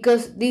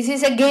 because this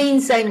is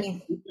against.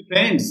 It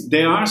depends.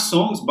 There are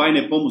songs by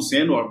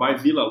Nepomuceno or by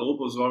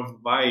Villa-Lobos or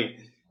by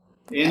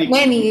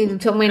many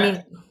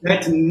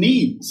that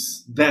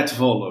needs that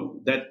volume,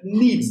 that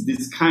needs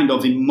this kind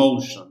of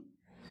emotion.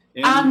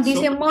 And this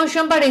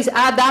emotion, but is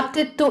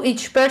adapted to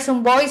each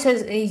person's voice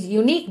is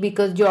unique,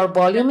 because your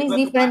volume is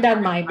different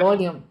than my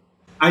volume.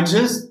 I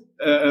just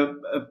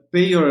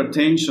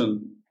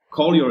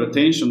call your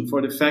attention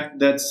for the fact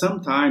that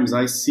sometimes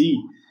I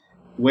see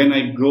when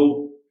I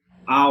go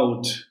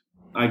abroad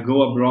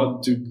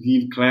to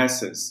give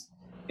classes,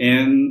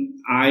 and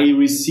I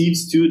receive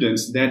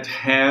students that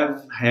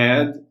have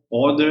had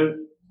other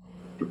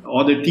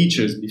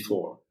teachers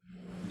before,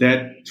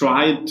 that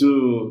tried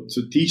to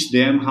teach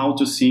them how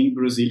to sing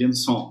Brazilian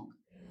song.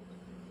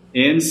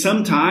 And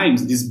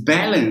sometimes this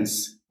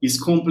balance is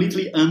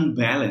completely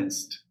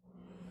unbalanced.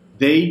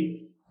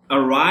 They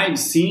arrive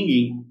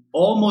singing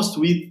almost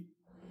with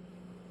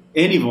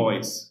any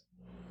voice,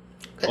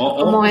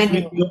 almost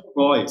with no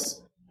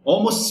voice.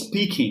 almost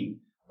speaking,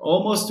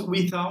 almost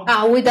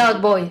without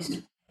without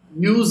voice,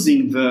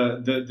 using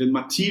the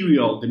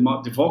material,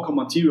 the vocal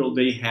material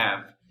they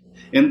have.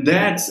 And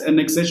that's an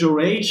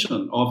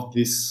exaggeration of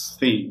this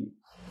thing.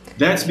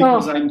 That's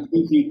because I'm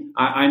thinking,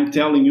 I'm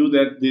telling you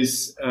that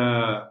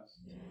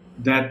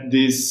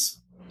this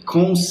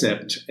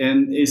concept,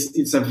 and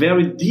it's a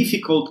very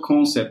difficult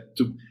concept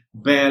to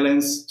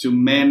balance, to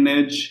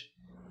manage,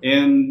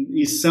 and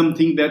is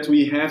something that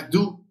we have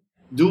to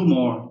do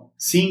more,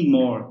 sing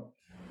more,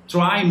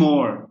 try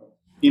more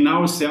in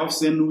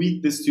ourselves and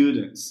with the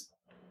students.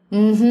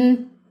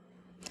 Mm-hmm.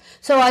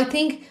 So I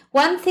think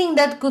one thing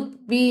that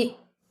could be,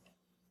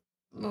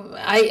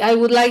 I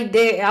would like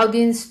the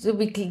audience to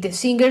be, the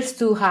singers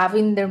to have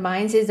in their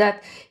minds, is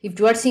that if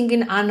you are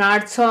singing an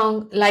art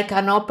song like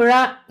an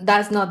opera,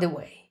 that's not the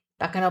way.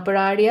 Like an opera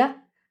aria,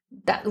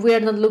 that we are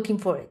not looking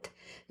for it.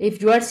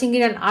 If you are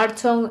singing an art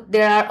song,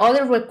 there are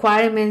other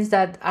requirements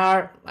that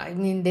are, I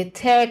mean, the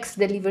text,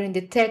 delivering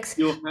the text,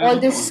 all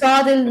the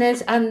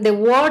subtleness and the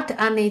word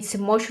and its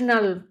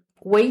emotional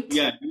weight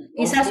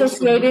is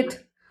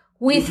associated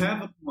with. You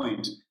have a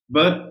point.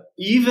 But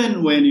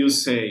even when you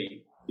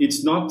say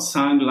it's not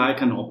sung like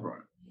an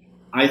opera,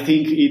 I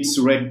think it's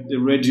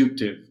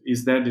reductive.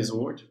 Is that this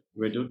word?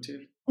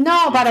 Reductive?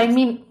 No, but I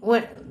mean,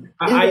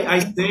 I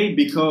say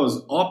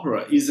because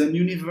opera is an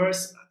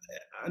universe,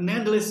 an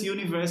endless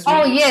universe.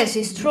 Oh yes,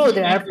 it's true.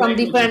 There are from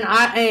different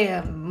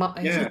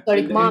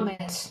historic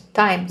moments,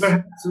 times.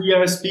 Perhaps we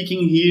are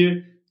speaking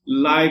here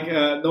like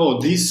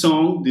this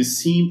song,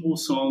 this simple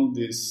song,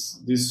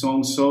 this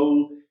song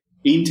so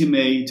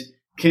intimate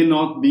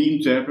cannot be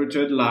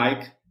interpreted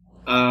like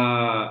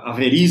a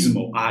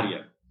verismo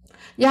aria.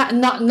 Yeah,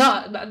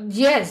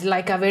 yes,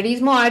 like a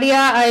verismo aria,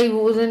 I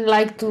wouldn't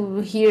like to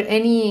hear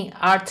any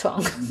art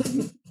song.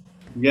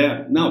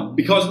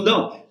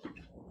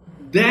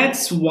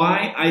 That's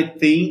why I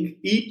think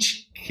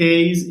each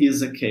case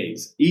is a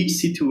case. Each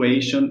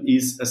situation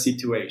is a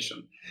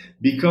situation.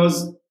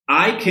 Because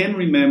I can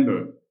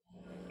remember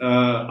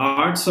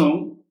art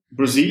song,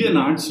 Brazilian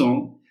art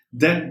song,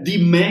 that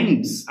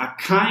demands a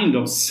kind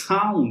of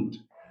sound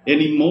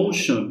and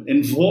emotion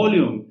and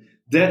volume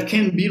that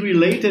can be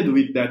related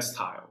with that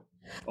style.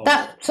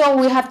 So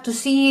we have to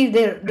see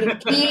the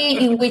key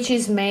in which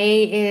is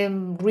made,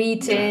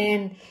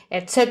 written,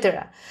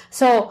 etc.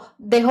 So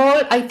the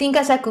whole, I think,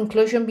 as a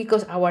conclusion,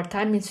 because our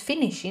time is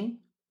finishing.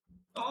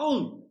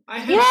 Oh, I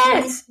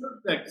have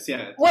subjects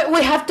yet.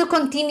 We have to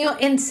continue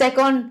in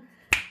second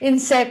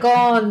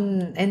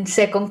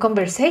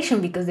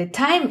conversation because the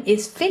time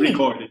is finished.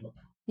 Recording.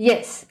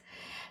 Yes.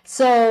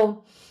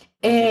 So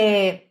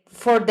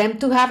for them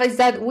to have is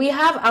that we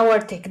have our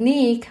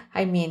technique.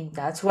 I mean,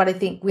 that's what I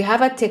think. We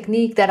have a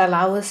technique that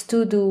allows us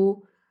to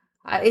do.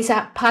 It's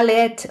a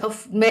palette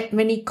of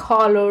many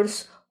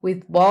colors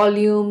with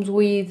volumes,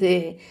 with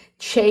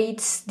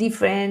shades,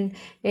 different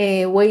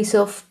ways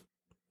of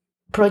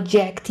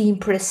projecting,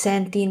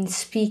 presenting,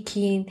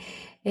 speaking.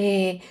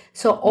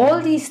 So all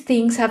these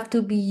things have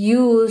to be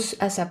used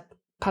as a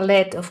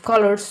palette of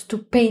colors to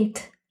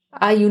paint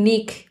a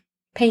unique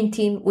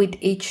painting with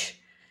each,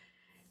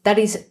 that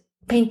is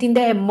painting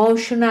the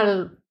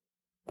emotional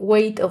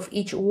weight of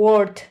each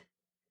word.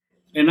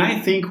 And I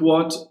think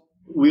what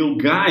will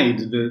guide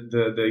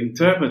the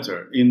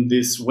interpreter in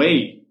this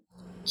way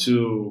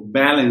to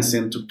balance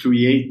and to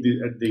create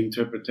the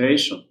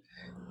interpretation,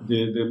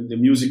 the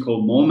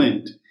musical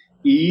moment,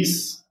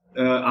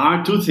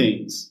 are two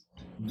things.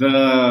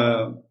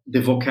 The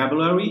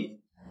vocabulary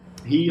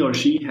he or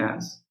she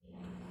has,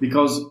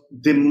 because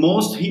the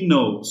most he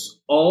knows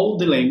all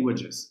the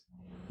languages,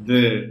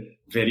 the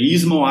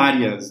verismo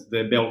arias,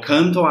 the bel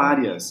canto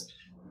arias,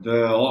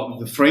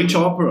 the French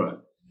opera,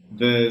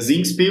 the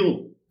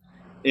Singspiel,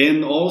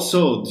 and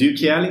also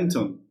Duke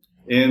Ellington,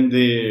 and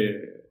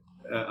the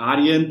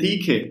aria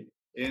antique,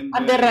 and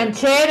the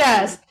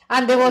rancheras,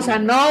 and the bossa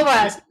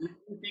novas.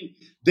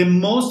 The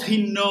most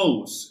he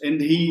knows,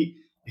 and he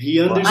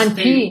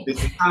understands the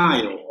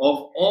style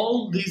of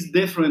all these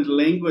different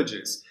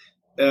languages.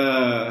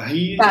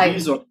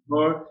 His or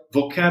her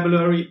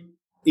vocabulary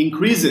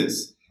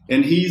increases,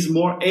 and he is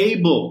more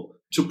able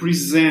to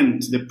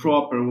present the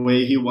proper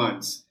way he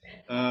wants.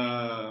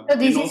 So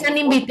this is an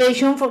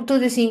invitation to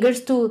the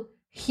singers to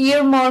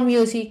hear more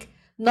music,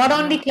 not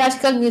only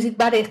classical music,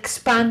 but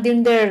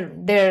expanding their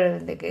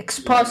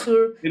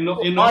exposure.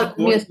 Of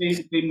course,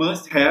 they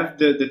must have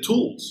the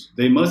tools.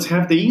 They must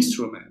have the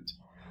instrument.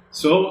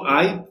 So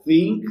I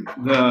think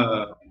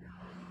the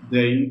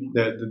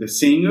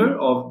singer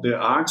of the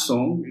art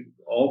song,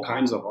 all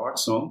kinds of art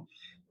song,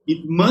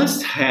 it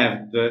must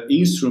have the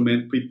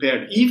instrument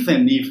prepared,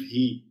 even if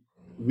he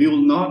will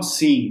not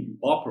sing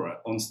opera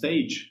on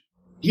stage.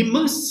 He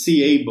must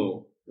be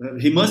able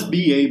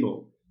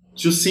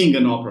to sing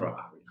an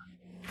opera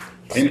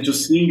and to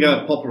sing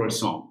a popular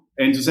song,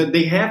 and to say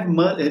they have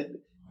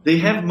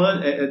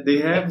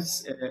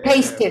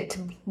tasted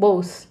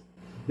both.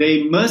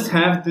 They must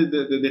have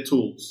the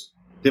tools,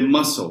 the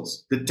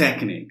muscles, the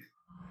technique.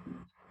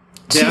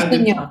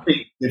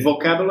 The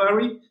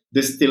vocabulary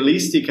the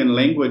stylistic and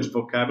language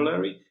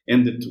vocabulary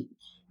and the tools.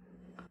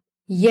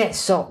 Yes,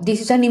 so this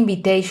is an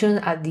invitation.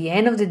 At the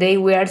end of the day,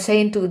 we are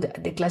saying to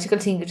the classical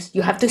singers,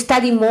 you have to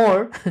study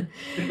more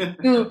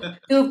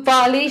to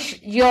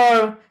polish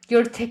your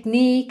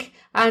technique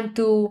and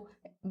to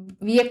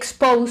be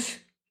exposed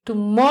to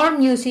more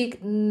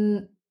music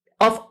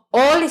of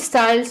all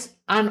styles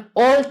and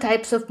all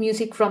types of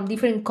music from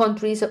different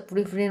countries, of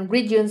different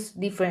regions,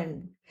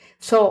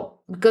 so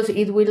because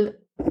it will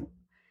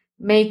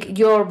make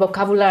your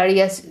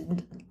vocabulary, as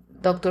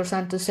Dr.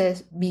 Santos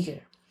says,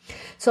 bigger.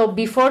 So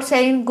before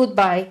saying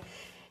goodbye,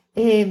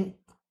 I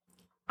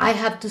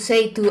have to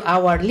say to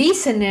our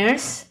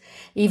listeners,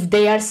 if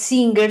they are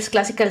singers,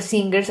 classical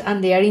singers,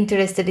 and they are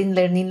interested in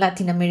learning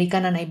Latin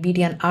American and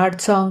Iberian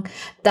art song,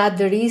 that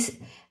there is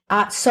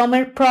a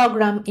summer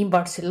program in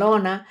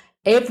Barcelona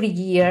every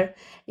year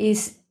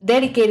is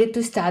dedicated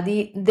to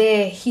study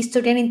the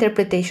history and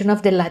interpretation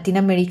of the Latin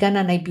American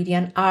and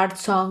Iberian art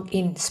song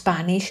in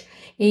Spanish,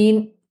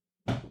 in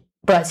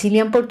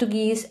Brazilian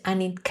Portuguese,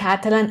 and in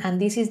Catalan,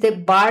 and this is the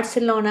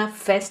Barcelona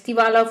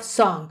Festival of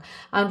Song,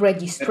 and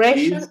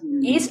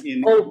registration is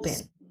open.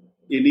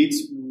 In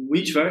its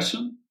which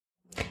version?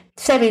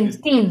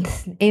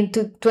 17th.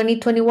 Into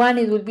 2021,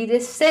 it will be the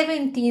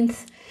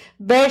 17th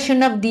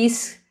version of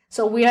this.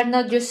 So we are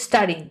not just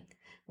studying,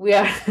 we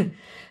are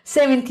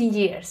 17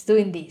 years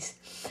doing this.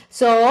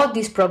 So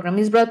this program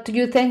is brought to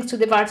you thanks to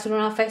the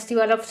Barcelona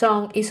Festival of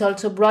Song. It's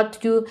also brought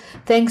to you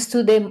thanks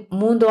to the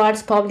Mundo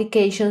Arts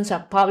Publications,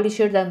 a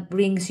publisher that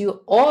brings you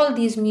all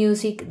this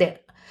music, the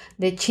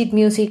cheat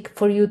music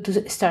for you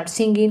to start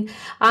singing,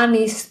 and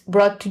is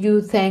brought to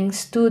you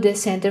thanks to the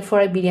Center for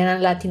Iberian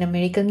and Latin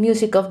American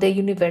Music of the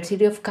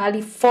University of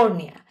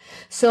California.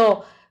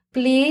 So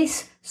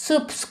please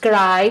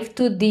subscribe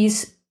to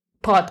this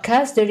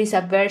podcast. There is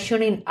a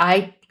version in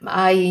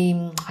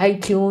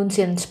iTunes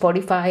and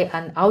Spotify,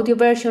 an audio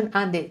version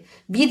and the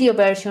video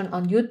version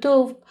on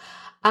YouTube.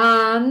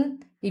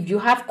 And if you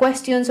have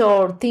questions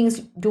or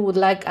things you would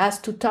like us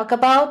to talk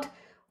about,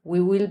 we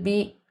will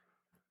be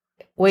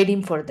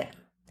waiting for them.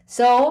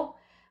 So,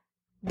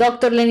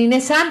 Dr.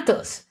 Lenine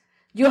Santos,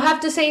 you have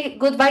to say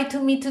goodbye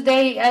to me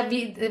today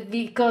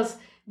because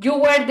you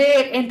were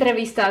the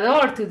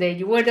entrevistador today.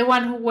 You were the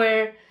one who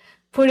were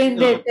putting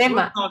the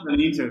tema. It was not an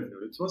interview.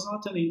 It was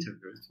not an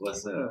interview. It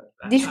was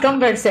this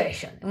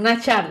conversation, una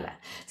charla.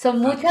 So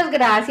muchas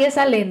gracias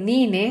a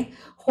Lenine,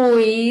 who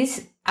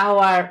is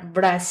our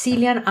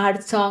Brazilian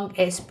art song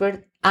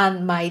expert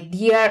and my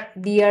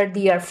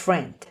dear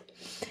friend.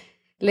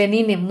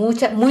 Lenine,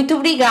 muito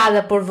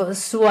obrigada por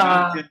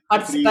sua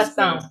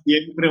participação.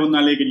 Sempre uma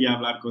alegria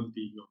falar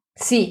contigo.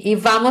 Sí, y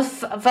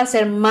vamos a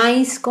hacer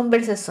más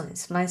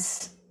conversaciones,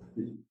 más.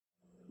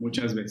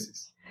 Muchas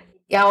veces.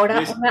 E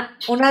agora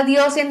um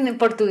adiós em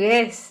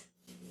português.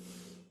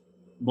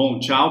 Bom,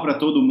 tchau para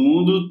todo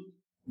mundo.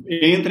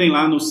 Entrem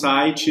lá no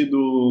site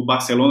do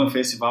Barcelona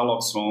Festival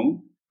of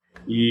Song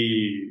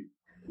e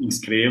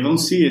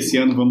inscrevam-se. Esse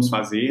ano vamos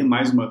fazer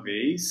mais uma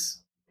vez.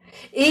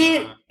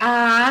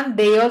 And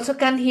they also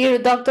can hear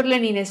Dr.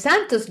 Lenine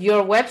Santos.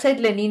 Your website,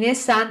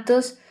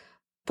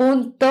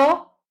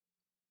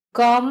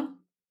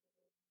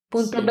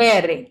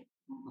 leninesantos.com.br.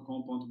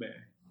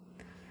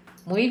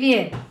 Muy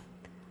bien.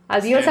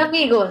 Adiós,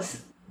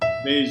 amigos.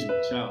 Beijo,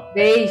 tchau.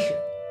 Beijo.